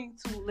living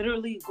to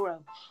literally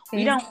grow.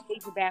 We Mhm. don't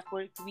age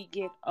backwards. We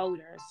get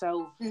older.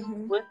 So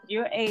Mhm. with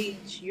your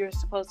age, you're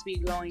supposed to be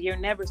growing. You're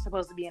never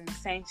supposed to be in the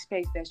same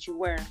space that you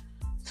were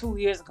 2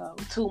 years ago,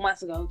 2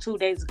 months ago, 2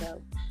 days ago.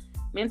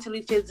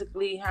 Mentally,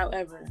 physically,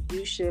 however,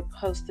 you should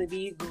supposed to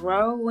be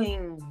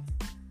growing.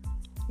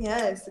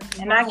 Yes.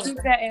 And I keep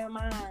that in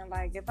mind.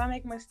 Like, if I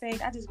make a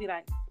mistake, I just be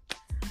like,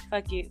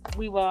 fuck it.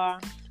 We were.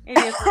 It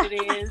is what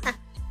it is.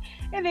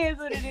 It is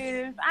what it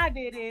is. I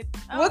did it.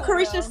 What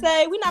Carisha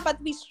say? We're not about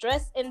to be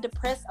stressed and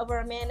depressed over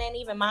a man that ain't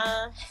even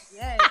mine.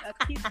 Yes,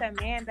 a piece of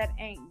man that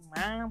ain't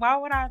mine. Why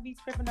would I be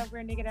tripping over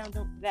a nigga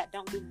that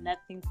don't do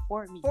nothing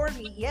for me? For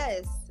me,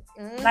 yes.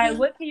 Mm-hmm. Like,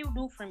 what can you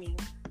do for me?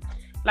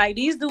 Like,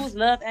 these dudes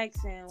love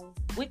asking,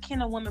 what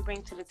can a woman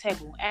bring to the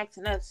table?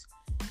 Asking us.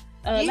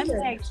 Let me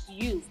ask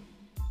you,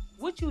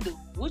 what you do?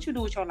 What you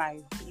do with your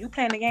life? You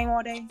playing the game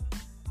all day?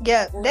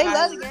 Yeah, Or they are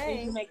love the you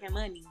game. making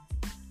money?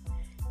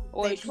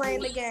 Or They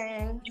playing the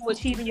game. You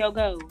achieving your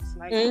goals.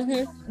 Like,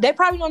 They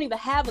probably don't even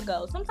have a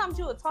goal. Sometimes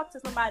you would talk to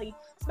somebody,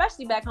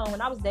 especially back home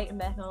when I was dating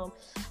back home.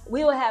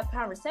 We would have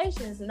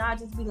conversations, and I'd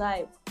just be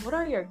like, "What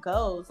are your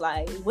goals?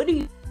 Like, where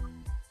do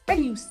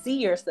you see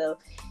yourself?"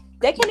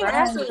 They can't even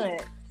answer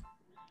that.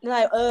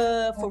 Like,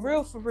 for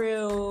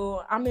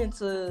real, I'm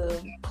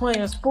into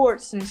playing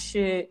sports and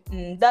shit,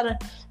 and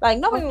like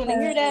nobody want to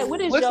hear that.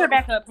 What's your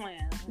backup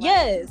plan? Like,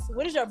 yes,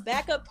 what is your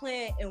backup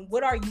plan, and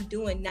what are you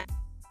doing now?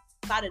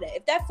 Out of that,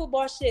 if that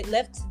football shit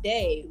left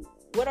today,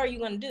 what are you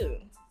gonna do?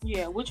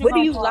 Yeah, what do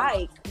you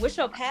like? What's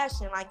your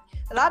passion? Like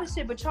a lot of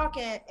shit, but y'all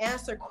can't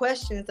answer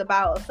questions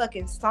about a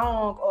fucking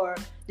song or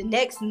the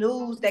next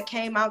news that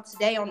came out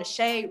today on the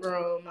Shade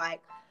Room.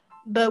 Like,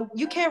 but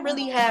you can't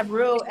really have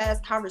real ass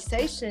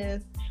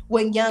conversations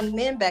with young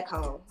men back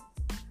home.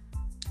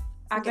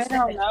 They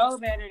don't know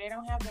better. They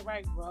don't have the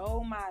right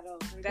role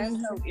models, and that's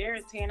so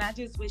irritating. I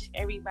just wish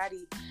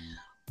everybody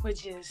would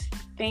just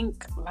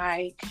think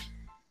like,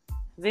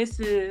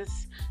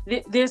 there's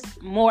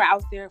more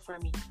out there for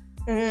me.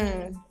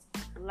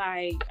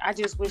 Like, I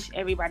just wish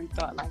everybody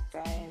thought like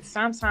that. And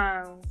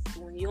sometimes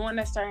when you're in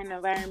a certain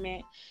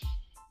environment,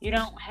 you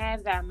don't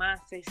have that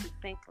mindset to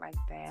think like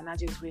that. And I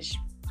just wish,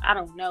 I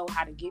don't know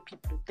how to get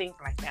people to think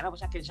like that. I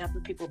wish I could jump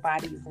in people's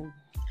bodies and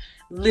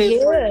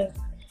live for it.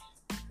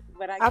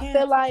 But I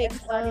feel like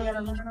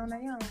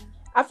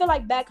I feel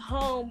like back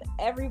home,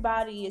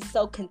 everybody is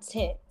so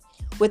content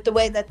with the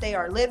way that they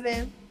are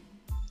living.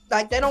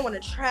 Like, they don't want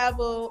to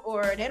travel,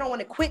 or they don't want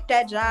to quit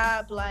that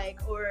job, like,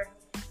 or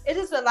it's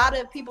just a lot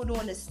of people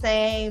doing the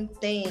same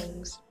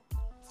things.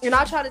 And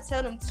I try to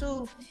tell them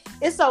too,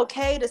 it's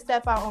okay to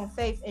step out on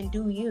faith and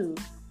do you.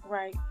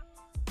 Right.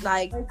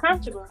 Like, they're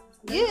comfortable.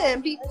 Yeah,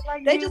 and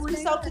they just be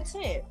so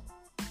content.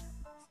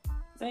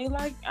 They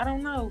like, I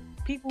don't know,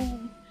 people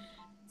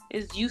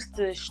is used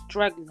to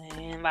struggling,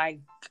 and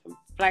like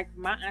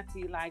my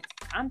auntie, like,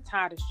 I'm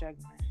tired of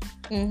struggling.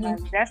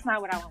 Like, that's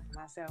not what I want for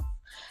myself.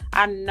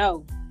 I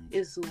know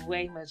it's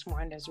way much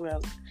more in this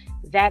world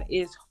that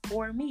is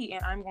for me,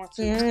 and I'm going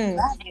to it,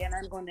 and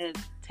I'm going to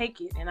take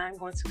it, and I'm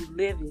going to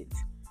live it.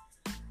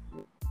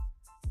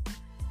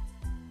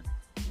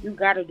 You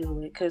gotta do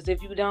it, because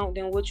if you don't,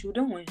 then what you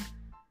doing?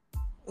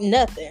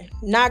 Nothing.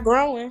 Not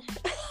growing.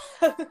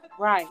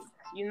 Right.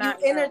 You're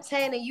not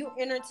entertaining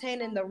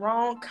the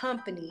wrong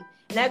company.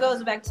 And that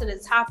goes back to the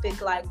topic,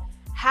 like,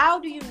 how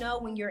do you know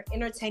when you're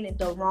entertaining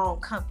the wrong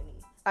company?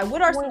 Like,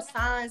 what are some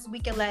signs we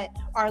can let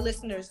our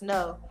listeners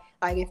know?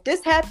 Like, if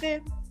this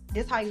happened,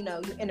 this how you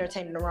know you're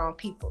entertaining the wrong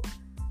people.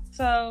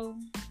 So,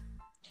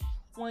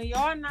 when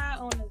y'all not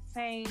on the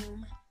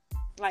same,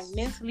 like,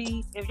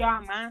 mentally, if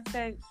y'all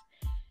mindsets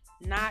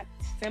not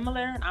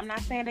similar, I'm not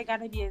saying they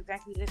gotta be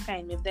exactly the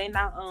same. If they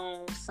not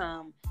on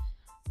some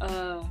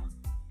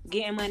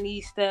getting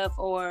money stuff,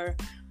 or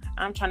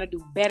I'm trying to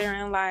do better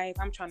in life,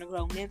 I'm trying to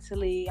grow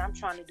mentally, I'm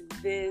trying to do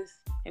this.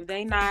 If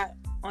they not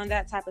on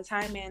that type of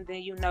timing,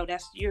 then you know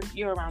that's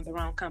you're around the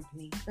wrong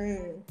company.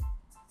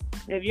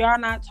 If y'all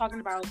not talking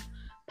about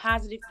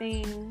positive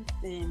things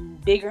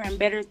and bigger and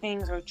better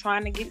things, or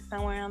trying to get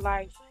somewhere in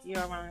life, you're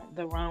around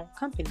the wrong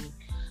company.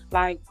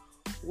 Like,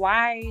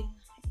 why?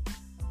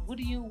 What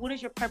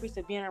is your purpose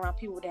of being around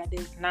people that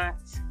does not?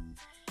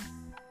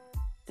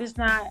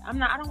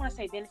 I don't want to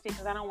say benefit,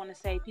 because I don't want to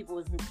say people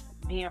is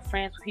being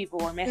friends with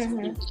people or messing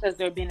with people because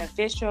they're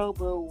beneficial.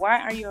 But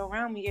why are you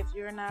around me if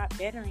you're not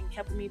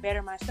helping me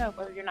better myself,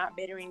 or you're not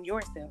bettering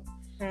yourself?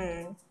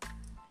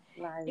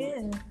 Like,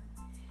 yeah.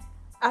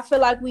 I feel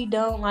like we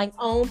don't like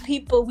own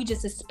people. We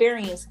just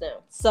experience them.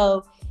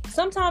 So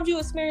sometimes you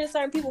experience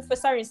certain people for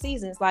certain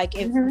seasons. Like,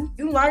 if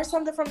you learn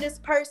something from this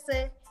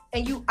person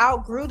and you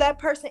outgrew that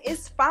person,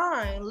 it's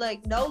fine.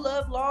 Like, no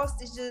love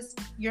lost. It's just,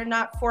 you're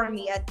not for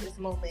me at this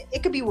moment.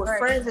 It could be with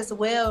friends as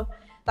well.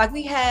 Like,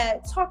 we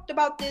had talked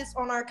about this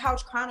on our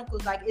Couch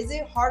Chronicles. Like, is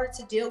it harder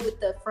to deal with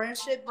the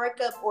friendship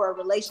breakup or a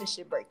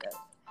relationship breakup?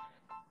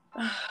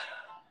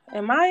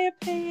 In my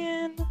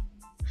opinion,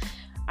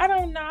 I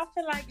don't know. I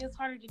feel like it's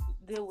harder to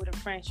deal with a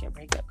friendship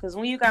breakup because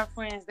when you got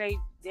friends, they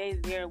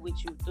there with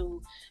you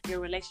through your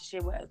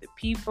relationship with other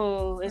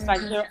people. It's like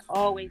they're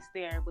always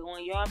there. But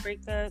when y'all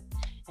break up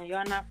and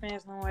y'all not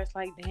friends no more, it's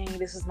like, dang,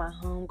 this is my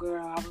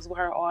homegirl. I was with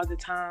her all the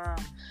time.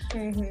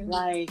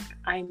 Like,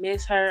 I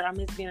miss her. I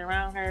miss being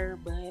around her,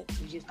 but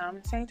we just not on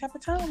the same type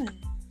of time.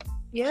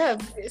 Yeah,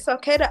 it's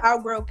okay to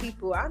outgrow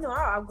people. I know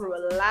I outgrew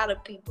a lot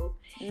of people.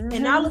 And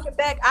now looking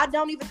back, I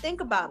don't even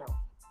think about them.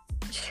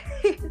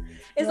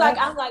 It's like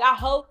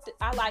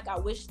I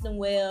wish them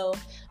well.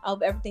 I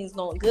hope everything's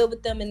going good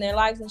with them in their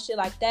lives and shit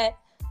like that.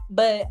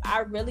 But I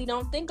really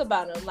don't think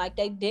about them. Like,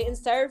 they didn't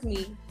serve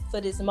me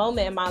for this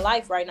moment in my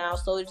life right now.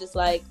 So it's just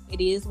like,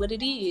 it is what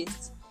it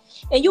is.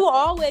 And you will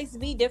always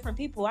be different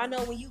people. I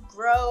know when you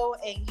grow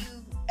and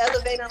you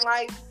elevate in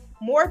life,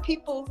 more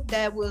people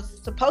that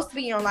was supposed to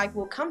be in your life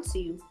will come to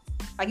you.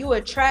 Like, you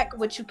attract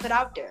what you put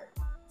out there.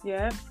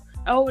 Yeah.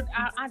 Oh,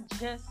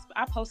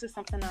 I posted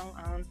something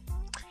on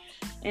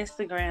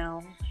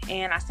Instagram,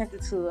 and I sent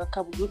it to a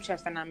couple group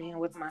chats that I'm in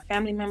with my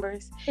family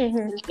members.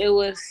 It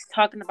was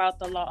talking about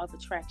the law of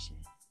attraction.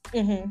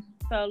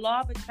 So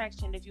law of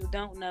attraction, if you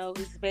don't know,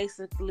 is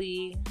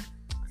basically,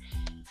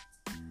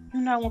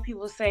 you know, when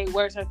people say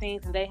words are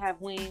things and they have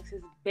wings,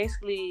 it's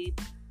basically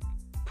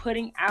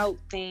putting out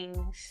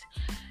things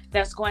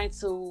that's going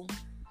to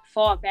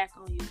fall back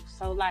on you.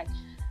 So, like,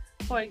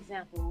 for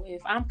example,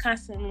 if I'm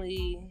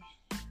constantly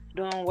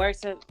doing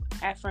words of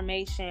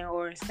affirmation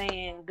or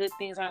saying good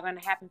things are going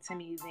to happen to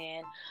me,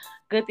 then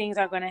good things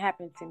are going to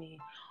happen to me.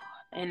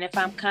 And if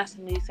I'm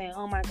constantly saying,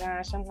 oh my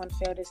gosh, I'm going to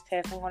fail this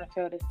test,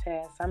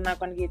 I'm not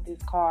going to get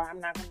this car, I'm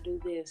not going to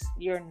do this,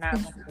 you're not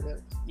going to get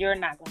it. You're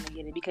not going to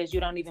get it because you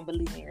don't even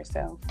believe in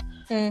yourself.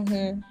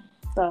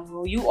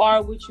 So you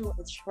are what you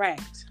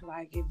attract.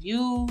 Like, if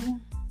you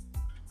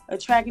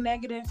attract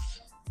negative,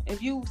 if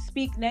you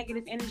speak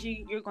negative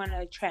energy, you're going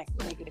to attract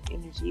negative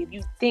energy. If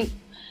you think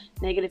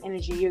negative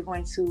energy, you're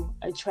going to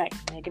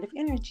attract negative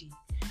energy.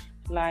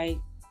 Like,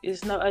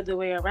 there's no other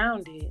way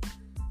around it.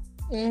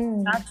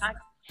 And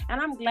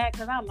I'm glad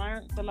because I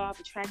learned the law of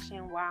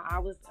attraction while I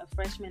was a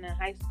freshman in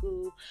high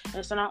school.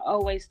 And so I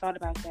always thought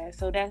about that.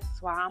 So that's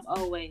why I'm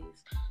always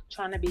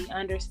trying to be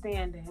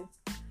understanding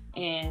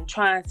and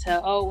trying to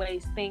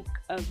always think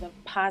of the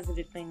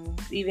positive things,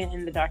 even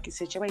in the darkest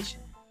situation.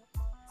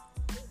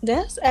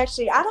 That's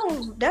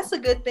a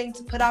good thing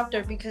to put out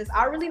there because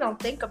I really don't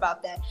think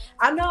about that.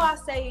 I know I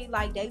say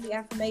like daily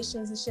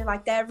affirmations and shit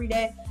like that every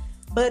day,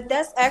 but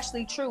that's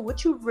actually true.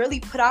 What you really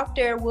put out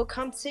there will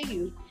come to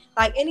you.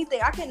 Like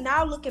anything, I can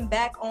now looking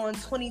back on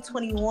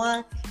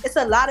 2021, it's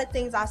a lot of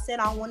things I said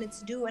I wanted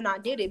to do and I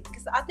did it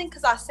because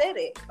I said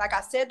it. Like I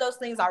said those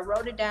things, I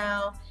wrote it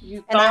down.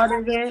 You thought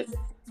of it.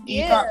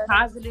 You thought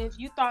positive.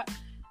 You thought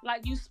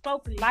like you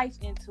spoke life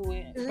into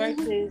it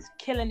versus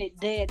killing it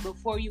dead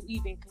before you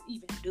even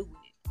could do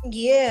it.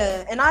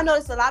 Yeah, and I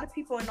notice a lot of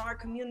people in our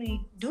community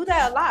do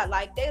that a lot.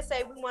 Like they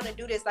say we want to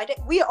do this, like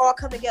we all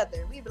come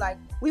together. We be like,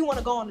 we want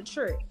to go on a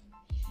trip,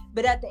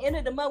 but at the end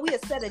of the month, we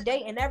had set a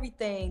date and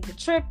everything. The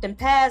trip then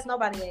passed.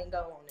 Nobody ain't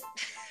go on it.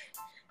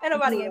 And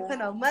nobody ain't put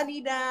no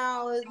money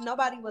down.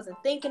 Nobody wasn't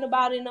thinking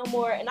about it no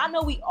more. And I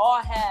know we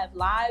all have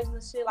lives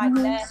and shit like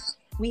that.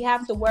 We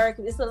have to work.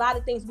 It's a lot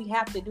of things we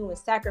have to do and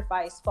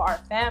sacrifice for our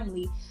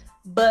family.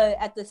 But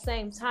at the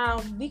same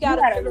time, we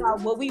gotta figure out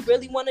what we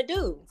really want to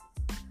do.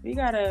 We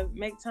gotta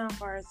make time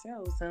for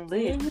ourselves and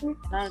live.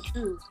 Not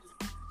true.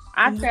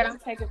 I said I'm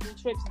taking some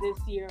trips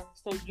this year.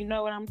 So you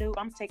know what I'm doing?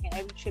 I'm taking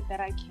every trip that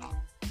I can.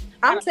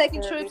 I'm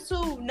taking trips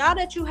too. Now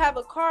that you have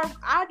a car,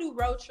 I do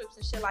road trips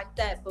and shit like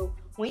that. But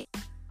when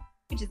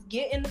you just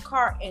get in the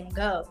car and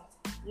go.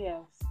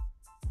 Yes.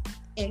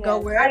 And go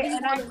wherever you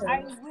want to go.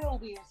 I will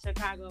be in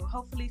Chicago.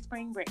 Hopefully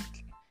spring break.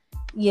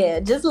 Yeah,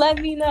 just let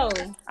me know.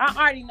 I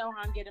already know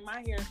how I'm getting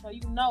my hair, so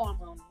you know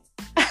I'm on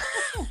it.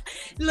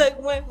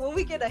 Look, when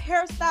we get a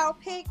hairstyle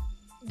pick,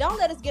 don't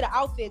let us get an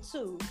outfit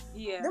too.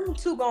 Yeah. Them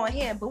two going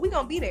hand, but we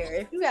gonna be there.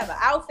 If you have an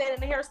outfit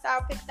and a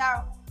hairstyle picked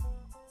out,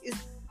 it's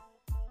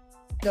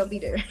gonna be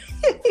there.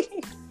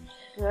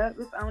 Yeah,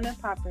 it's on and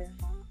popping.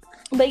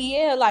 But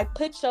yeah, like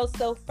put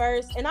yourself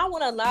first. And I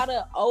want a lot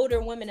of older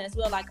women as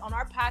well. Like on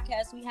our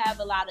podcast, we have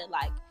a lot of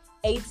like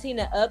 18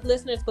 and up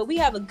listeners, but we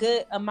have a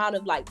good amount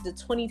of like the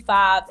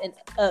 25 and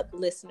up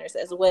listeners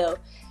as well.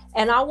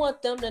 And I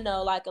want them to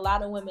know, like a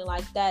lot of women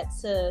like that,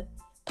 to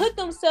put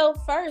themselves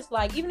first.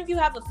 Like even if you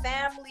have a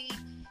family,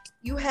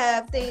 you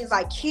have things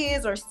like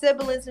kids or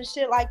siblings and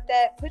shit like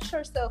that, put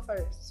yourself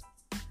first.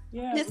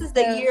 Yeah, this is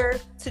the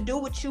year to do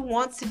what you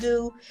want to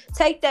do.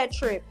 Take that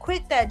trip.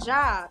 Quit that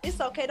job.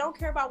 It's okay. Don't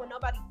care about what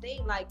nobody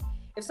think. Like,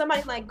 if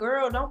somebody's like,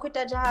 girl, don't quit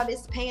that job.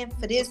 It's paying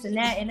for this and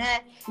that and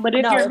that. But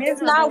if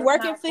it's not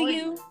working for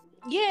you,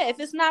 if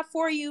it's not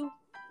for you,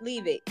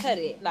 leave it. Cut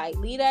it. Like,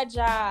 leave that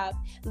job.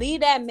 Leave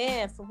that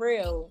man for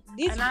real.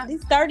 These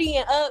 30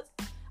 and up,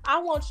 I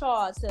want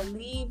y'all to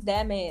leave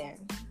that man.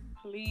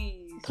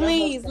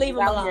 Please leave him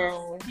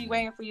alone. He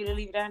waiting for you to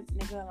leave that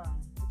nigga alone.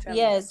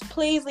 Yes,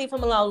 please leave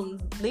him alone.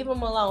 Leave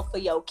him alone for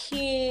your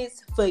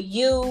kids, for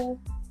you.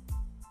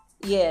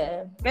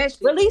 Yeah.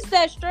 Release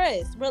that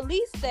stress.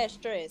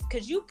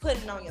 Because you put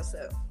it on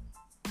yourself.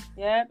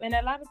 Yep. And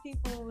a lot of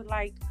people,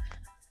 like,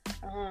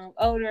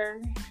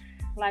 older,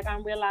 like,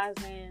 I'm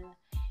realizing,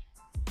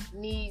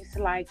 needs,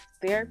 like,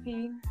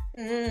 therapy.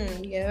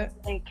 Yeah.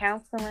 And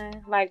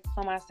counseling. Like,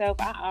 for myself,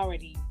 I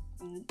already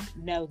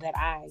know that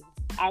I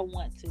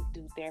want to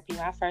do therapy.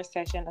 My first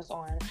session is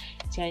on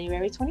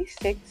January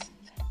 26th.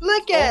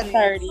 Look at it.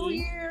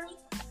 30.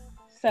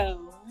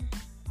 So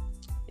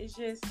it's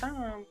just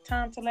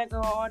time to let go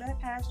of all that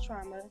past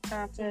trauma.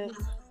 Time to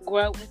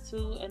grow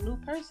into a new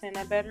person,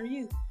 a better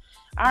you.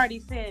 I already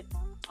said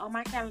on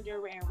my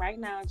calendar written right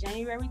now,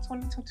 January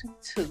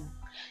 2022,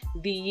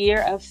 the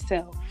year of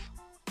self.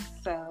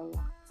 So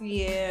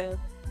yeah,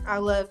 I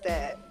love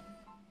that.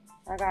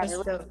 I got it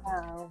written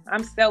down.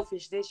 I'm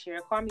selfish this year.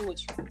 Call me what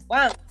you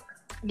want.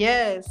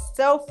 Yes,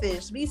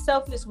 selfish. Be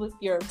selfish with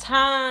your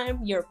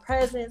time, your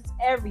presence,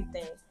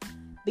 everything.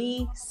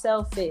 Be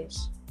selfish.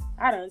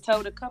 I done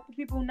told a couple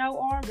people no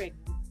already.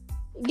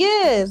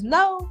 Yes,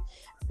 no.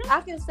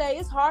 I can say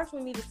it's hard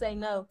for me to say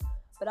no.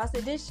 But I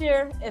said this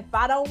year, if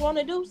I don't want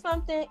to do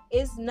something,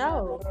 it's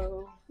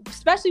no.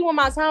 Especially with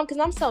my time, because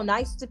I'm so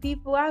nice to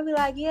people. I'll be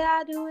like, yeah,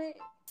 I do it.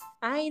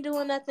 I ain't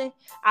doing nothing.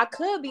 I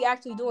could be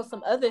actually doing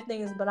some other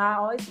things, but I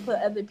always put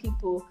other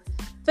people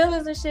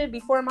feelings and shit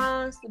before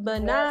mine.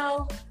 But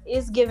now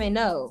it's giving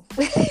no.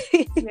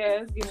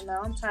 Yeah, it's giving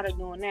no. I'm tired of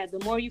doing that. The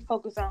more you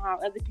focus on how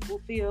other people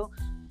feel,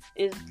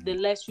 is the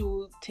less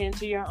you tend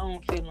to your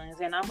own feelings.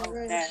 And I'm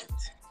over that.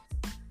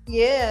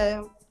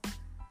 Yeah.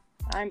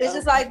 It's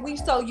just like we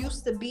so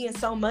used to being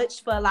so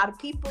much for a lot of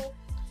people.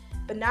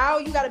 But now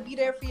you got to be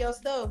there for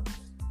yourself.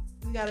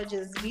 You got to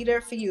just be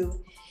there for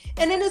you.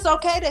 And then it's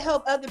okay to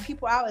help other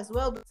people out as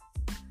well. But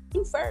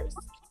you first.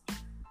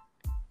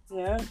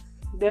 Yeah.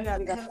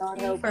 Definitely got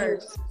to help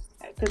first.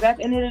 Because at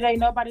the end of the day,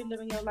 nobody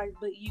living your life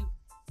but you.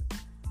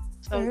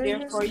 So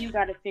therefore, you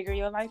got to figure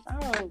your life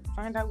out.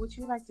 Find out what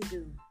you like to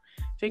do.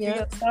 Figure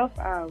yourself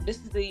out. This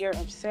is the year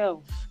of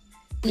self.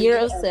 Year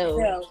of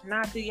self.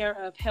 Not the year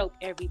of help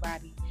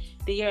everybody.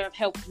 The year of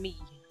help me.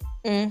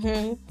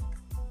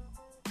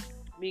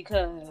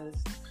 Because,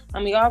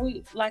 I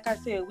mean, like I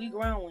said, we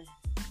growing.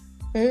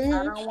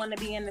 I don't want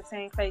to be in the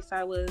same place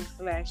I was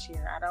last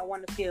year. I don't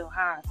want to feel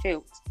how I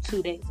felt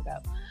 2 days ago.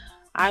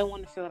 I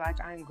want to feel like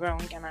I'm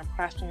growing and I'm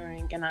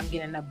prospering and I'm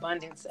getting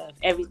abundance of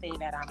everything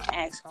that I'm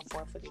asking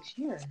for this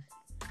year.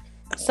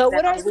 So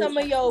what are some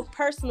of your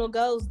personal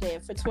goals then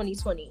for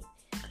 2020?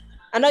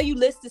 I know you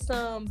listed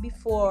some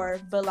before,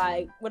 but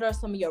like, what are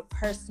some of your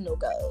personal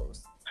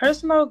goals?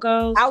 Personal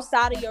goals?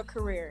 Outside of your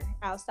career,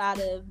 outside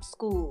of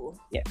school.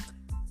 Yeah.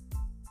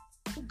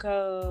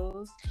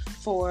 Goals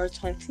for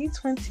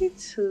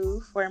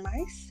 2022 for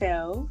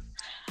myself.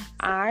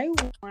 I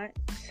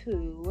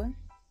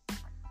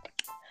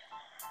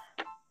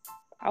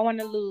want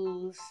to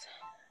lose,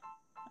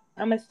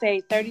 I'm going to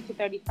say 30 to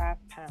 35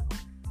 pounds.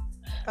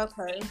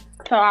 Okay.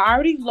 So I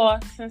already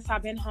lost since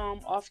I've been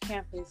home off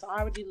campus.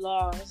 I already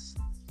lost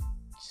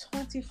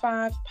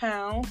 25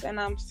 pounds and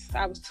I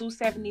was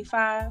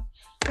 275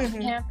 on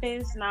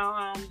campus.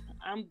 Now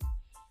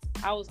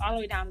I was all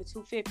the way down to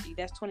 250.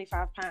 That's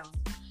 25 pounds.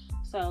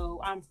 So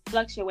I'm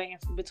fluctuating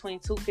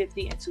between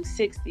 250 and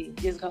 260.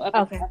 Just go up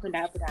and down, up and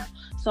down, up and down.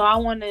 So I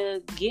want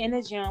to get in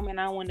the gym and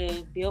I want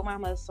to build my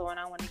muscle and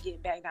I want to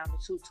get back down to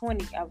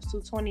 220. I was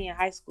 220 in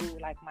high school,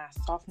 like my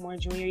sophomore,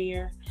 junior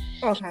year.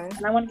 Okay.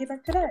 And I want to get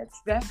back to that.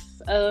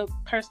 That's a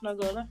personal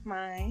goal of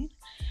mine.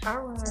 All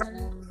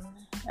right.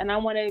 And I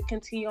want to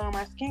continue on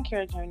my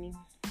skincare journey.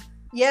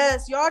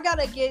 Yes, y'all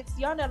gotta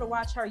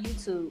watch her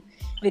YouTube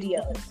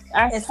videos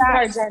and see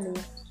her journey.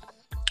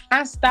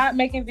 I stopped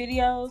making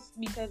videos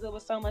because there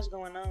was so much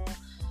going on.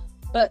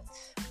 But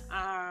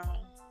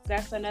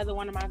that's another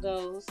one of my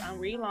goals. I'm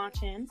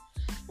relaunching.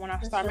 When I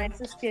start my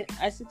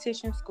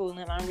esthetician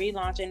schooling, I'm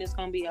relaunching. It's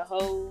going to be a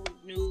whole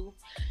new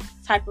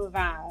type of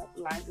vibe.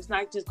 Like, it's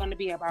not just going to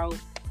be about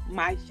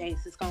my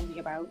face. It's going to be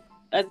about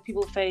other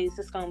people's face.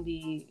 It's going to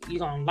be, you're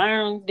going to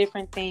learn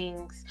different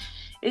things.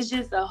 It's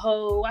just a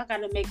whole, I got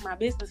to make my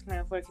business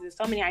plan for it because there's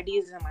so many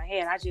ideas in my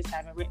head. I just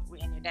haven't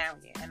written it down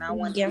yet. And I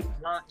want to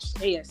launch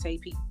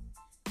ASAP.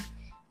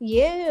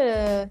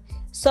 Yeah.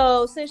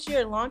 So since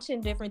you're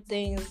launching different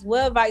things,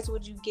 what advice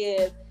would you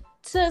give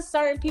to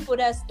certain people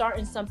that's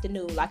starting something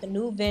new, like a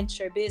new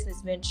venture,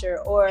 business venture,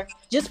 or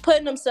just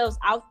putting themselves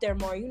out there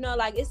more? You know,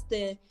 like it's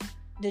the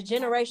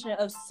generation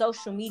of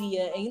social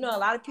media, and you know, a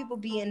lot of people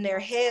be in their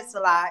heads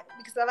a lot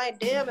because they're like,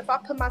 damn, if I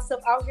put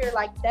myself out here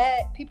like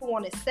that, people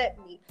want to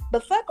accept me.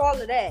 But fuck all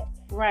of that.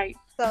 Right.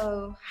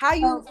 So how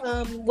you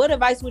what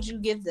advice would you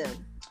give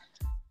them?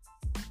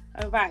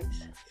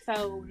 Advice.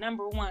 So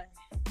number one,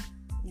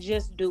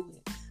 just do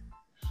it.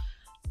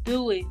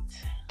 Do it.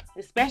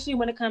 Especially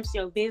when it comes to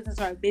your business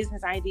or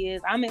business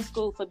ideas. I'm in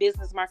school for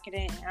business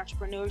marketing and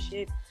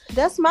entrepreneurship.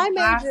 That's my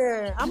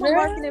major. I'm a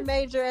marketing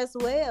major as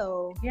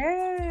well.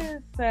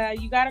 Yes.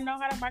 You got to know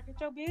how to market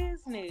your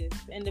business.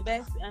 And the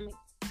best,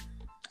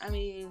 I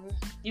mean,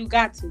 you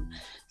got to.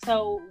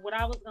 So what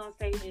I was going to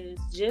say is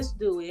just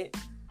do it.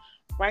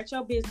 Write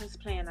your business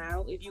plan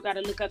out. If you got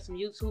to look up some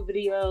YouTube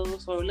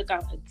videos or look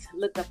up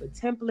a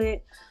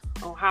template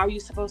on how you're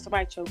supposed to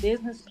write your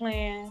business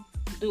plan,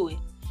 do it.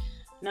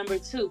 Number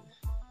 2,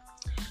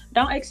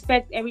 don't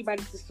expect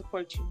everybody to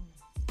support you.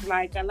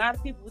 Like, a lot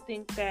of people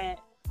think that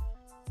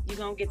you're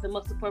going to get the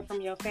most support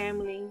from your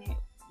family,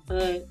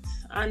 but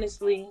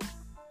honestly,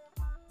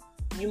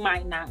 you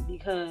might not,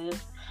 because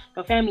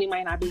your family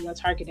might not be your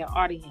targeted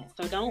audience.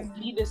 So don't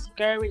be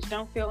discouraged.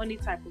 Don't feel any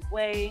type of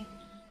way.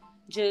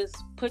 Just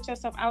put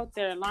yourself out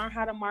there. Learn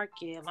how to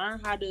market.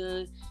 Learn how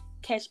to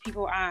catch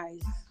people's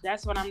eyes.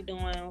 That's what I'm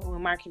doing with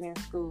marketing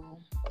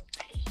school.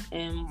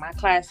 In my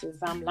classes,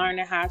 I'm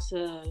learning how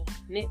to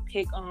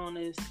nitpick on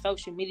the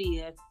social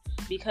media,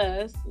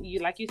 because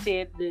like you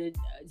said, the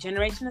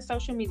generation of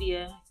social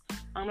media,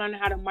 I'm learning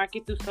how to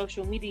market through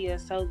social media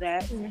so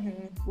that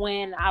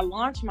when I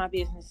launch my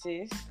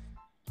businesses,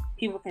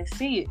 people can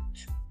see it.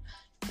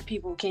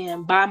 People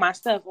can buy my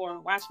stuff or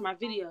watch my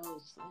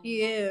videos.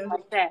 Yeah.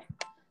 Like that.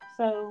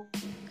 So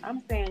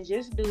I'm saying,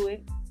 just do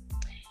it.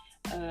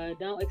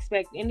 Don't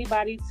expect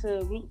anybody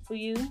to root for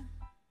you.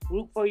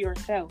 Root for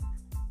yourself.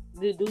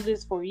 Do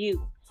this for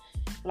you.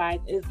 Like,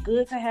 it's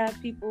good to have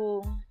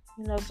people,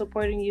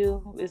 supporting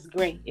you. It's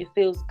great. It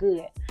feels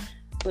good.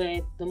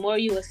 But the more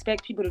you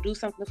expect people to do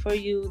something for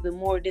you, the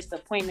more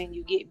disappointment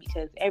you get,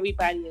 because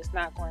everybody is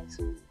not going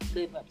to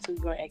live up to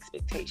your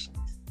expectations.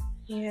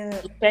 Yeah.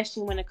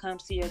 Especially when it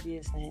comes to your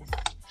business.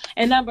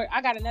 And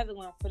I got another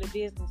one for the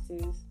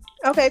businesses.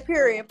 Okay,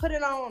 period. Put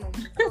it on them,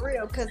 for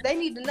real, because they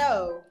need to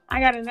know. I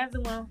got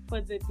another one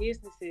for the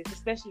businesses,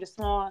 especially the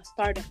small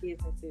startup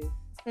businesses.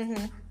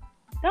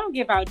 Don't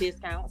give out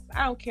discounts.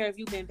 I don't care if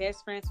you've been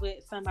best friends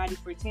with somebody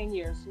for 10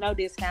 years. No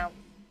discount.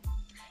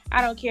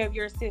 I don't care if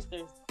you're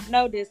sisters.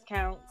 No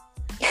discount.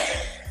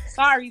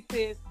 Sorry,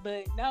 sis,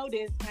 but no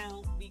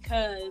discount,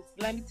 because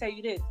let me tell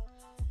you this.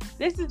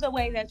 This is the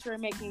way that you're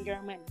making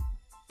your money.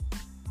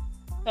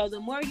 So the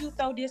more you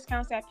throw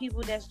discounts at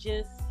people that's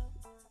just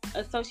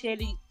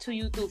associated to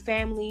you through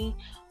family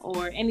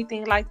or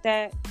anything like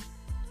that,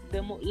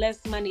 the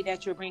less money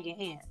that you're bringing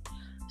in.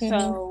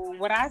 So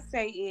what I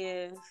say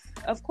is,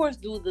 of course,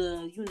 do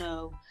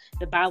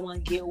the buy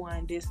one get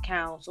one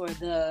discounts, or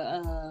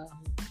the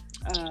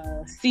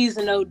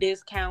seasonal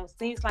discounts,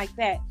 things like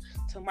that,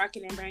 to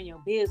market and brand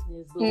your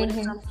business. But when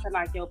it comes to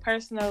like your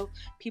personal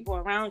people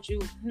around you,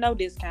 no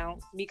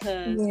discounts,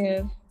 because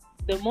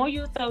the more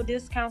you throw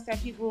discounts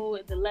at people,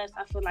 the less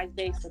I feel like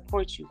they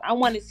support you. I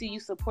want to see you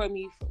support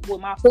me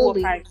with my full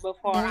price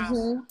before I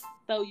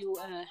throw you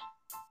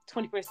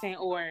 20%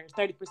 or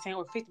 30%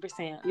 or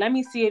 50%. Let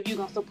me see if you're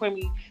going to support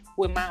me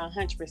with my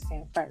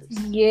 100% first.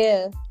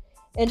 Yeah.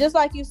 And just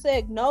like you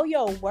said, know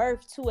your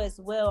worth too as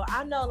well.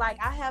 I know, like,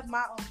 I have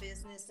my own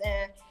business,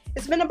 and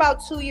it's been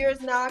about 2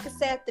 years now. I could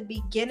say at the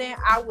beginning,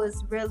 I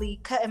was really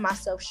cutting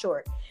myself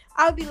short.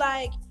 I would be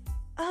like,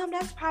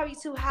 that's probably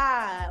too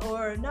high,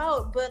 or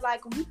no. But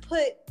like, when you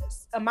put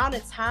amount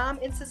of time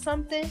into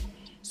something,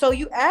 so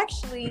you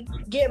actually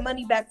get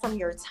money back from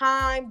your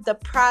time, the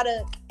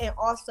product, and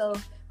also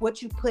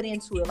what you put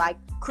into it, like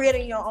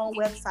creating your own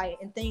website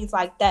and things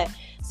like that.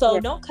 So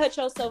don't cut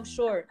yourself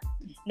short.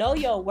 Know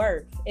your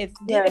worth. If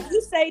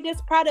you say this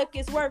product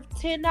is worth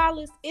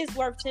 $10, it's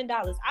worth $10.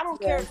 I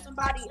don't care if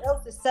somebody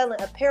else is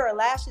selling a pair of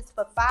lashes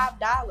for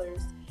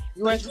 $5.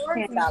 Yours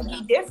may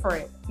be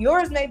different.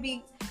 Yours may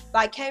be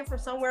like came from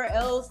somewhere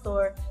else,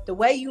 or the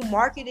way you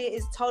market it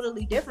is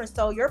totally different.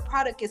 So your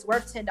product is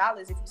worth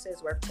 $10 if you say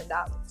it's worth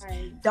 $10.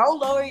 Right. Don't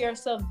lower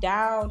yourself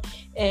down,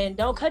 and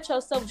don't cut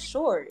yourself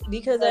short,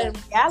 because in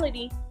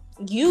reality,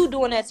 you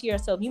doing that to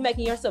yourself. You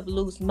making yourself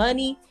lose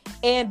money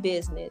and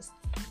business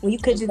when you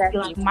could just be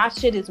like, my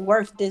shit is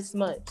worth this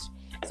much.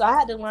 So I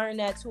had to learn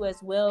that too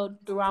as well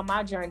throughout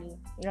my journey.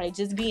 Right,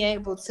 just being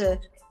able to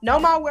know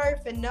my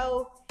worth and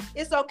know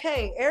it's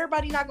okay.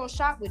 Everybody not gonna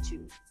shop with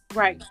you.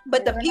 Right.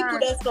 But the people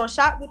that's going to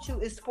shop with you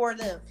is for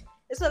them.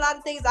 It's a lot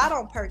of things I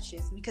don't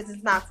purchase because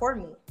it's not for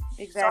me.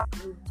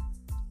 Exactly.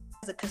 So,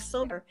 as a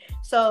consumer.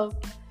 So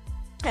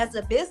as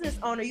a business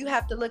owner, you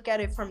have to look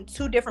at it from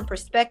two different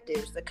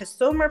perspectives, a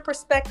consumer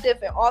perspective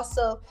and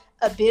also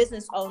a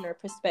business owner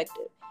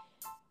perspective.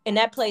 And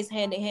that plays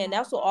hand in hand.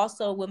 That's what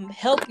also will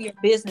help your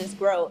business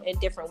grow in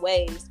different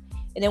ways.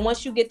 And then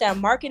once you get that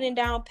marketing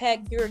down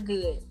pat, you're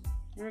good.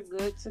 You're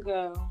good to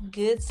go.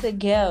 Good to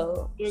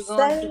go. You're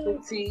going to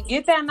succeed.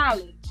 Get that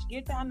knowledge.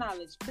 Get that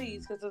knowledge,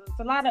 please, because there's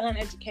a lot of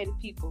uneducated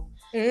people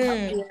out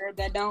there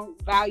that don't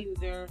value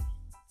their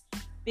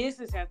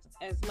business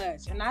as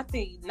much. And I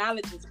think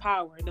knowledge is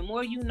power. The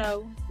more you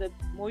know, the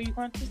more you're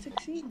going to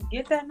succeed.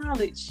 Get that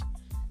knowledge.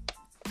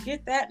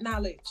 Get that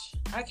knowledge.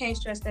 I can't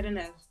stress that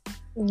enough.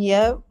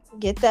 Yep.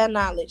 Get that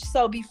knowledge.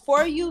 So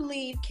before you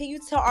leave, can you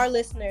tell our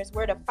listeners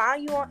where to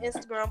find you on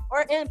Instagram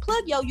and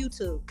plug your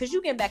YouTube? Because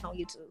you getting back on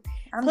YouTube.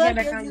 Plug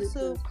your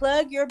YouTube,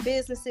 plug your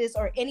businesses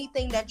or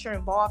anything that you're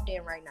involved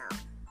in right now.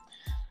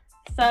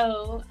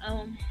 So,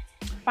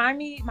 find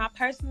me. My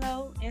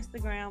personal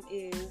Instagram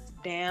is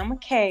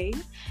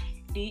DamnK,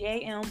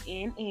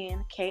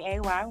 DAMNNKAYY.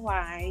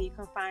 You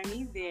can find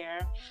me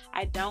there.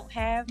 I don't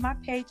have my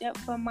page up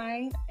for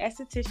my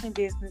esthetician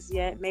business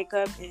yet.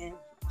 Makeup and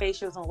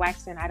facials and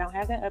waxing. I don't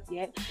have that up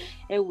yet.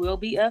 It will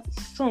be up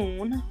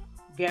soon.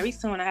 Very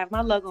soon. I have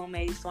my logo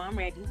made, so I'm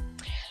ready.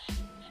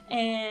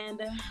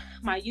 And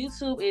my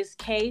YouTube is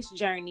Kay's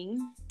Journey.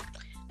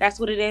 That's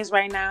what it is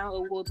right now.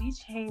 It will be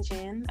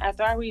changing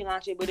after I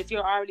relaunch it. But if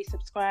you're already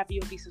subscribed,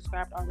 you'll be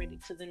subscribed already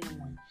to the new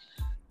one.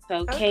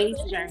 So Kay's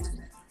Journey.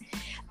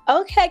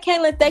 Okay,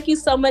 Kaylin, thank you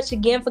so much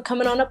again for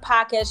coming on the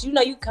podcast. You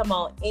know you come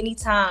on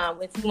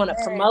anytime if you want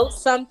to promote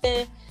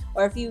something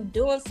or if you're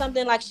doing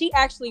something. Like, she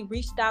actually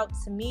reached out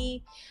to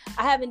me.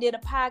 I haven't did a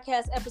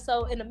podcast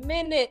episode in a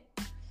minute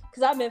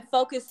because I've been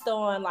focused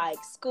on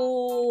like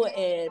school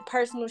and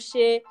personal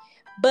shit.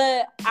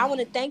 But I want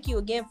to thank you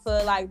again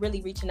for like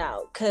really reaching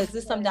out because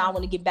this is something I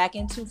want to get back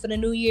into for the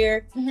new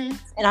year. Mm-hmm.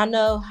 And I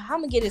know I'm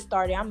going to get it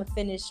started. I'm going to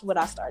finish what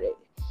I started.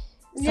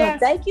 So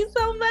thank you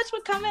so much for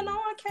coming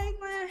on,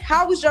 Caitlin.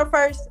 How was your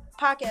first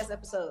podcast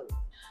episode?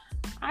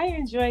 I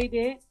enjoyed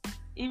it.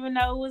 Even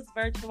though it was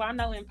virtual, I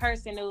know in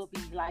person it would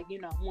be like,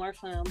 more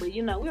fun. But,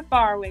 we're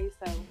far away,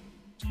 so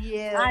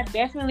yeah. I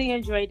definitely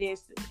enjoyed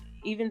this,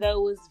 even though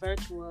it was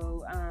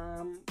virtual.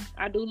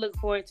 I do look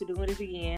forward to doing it again.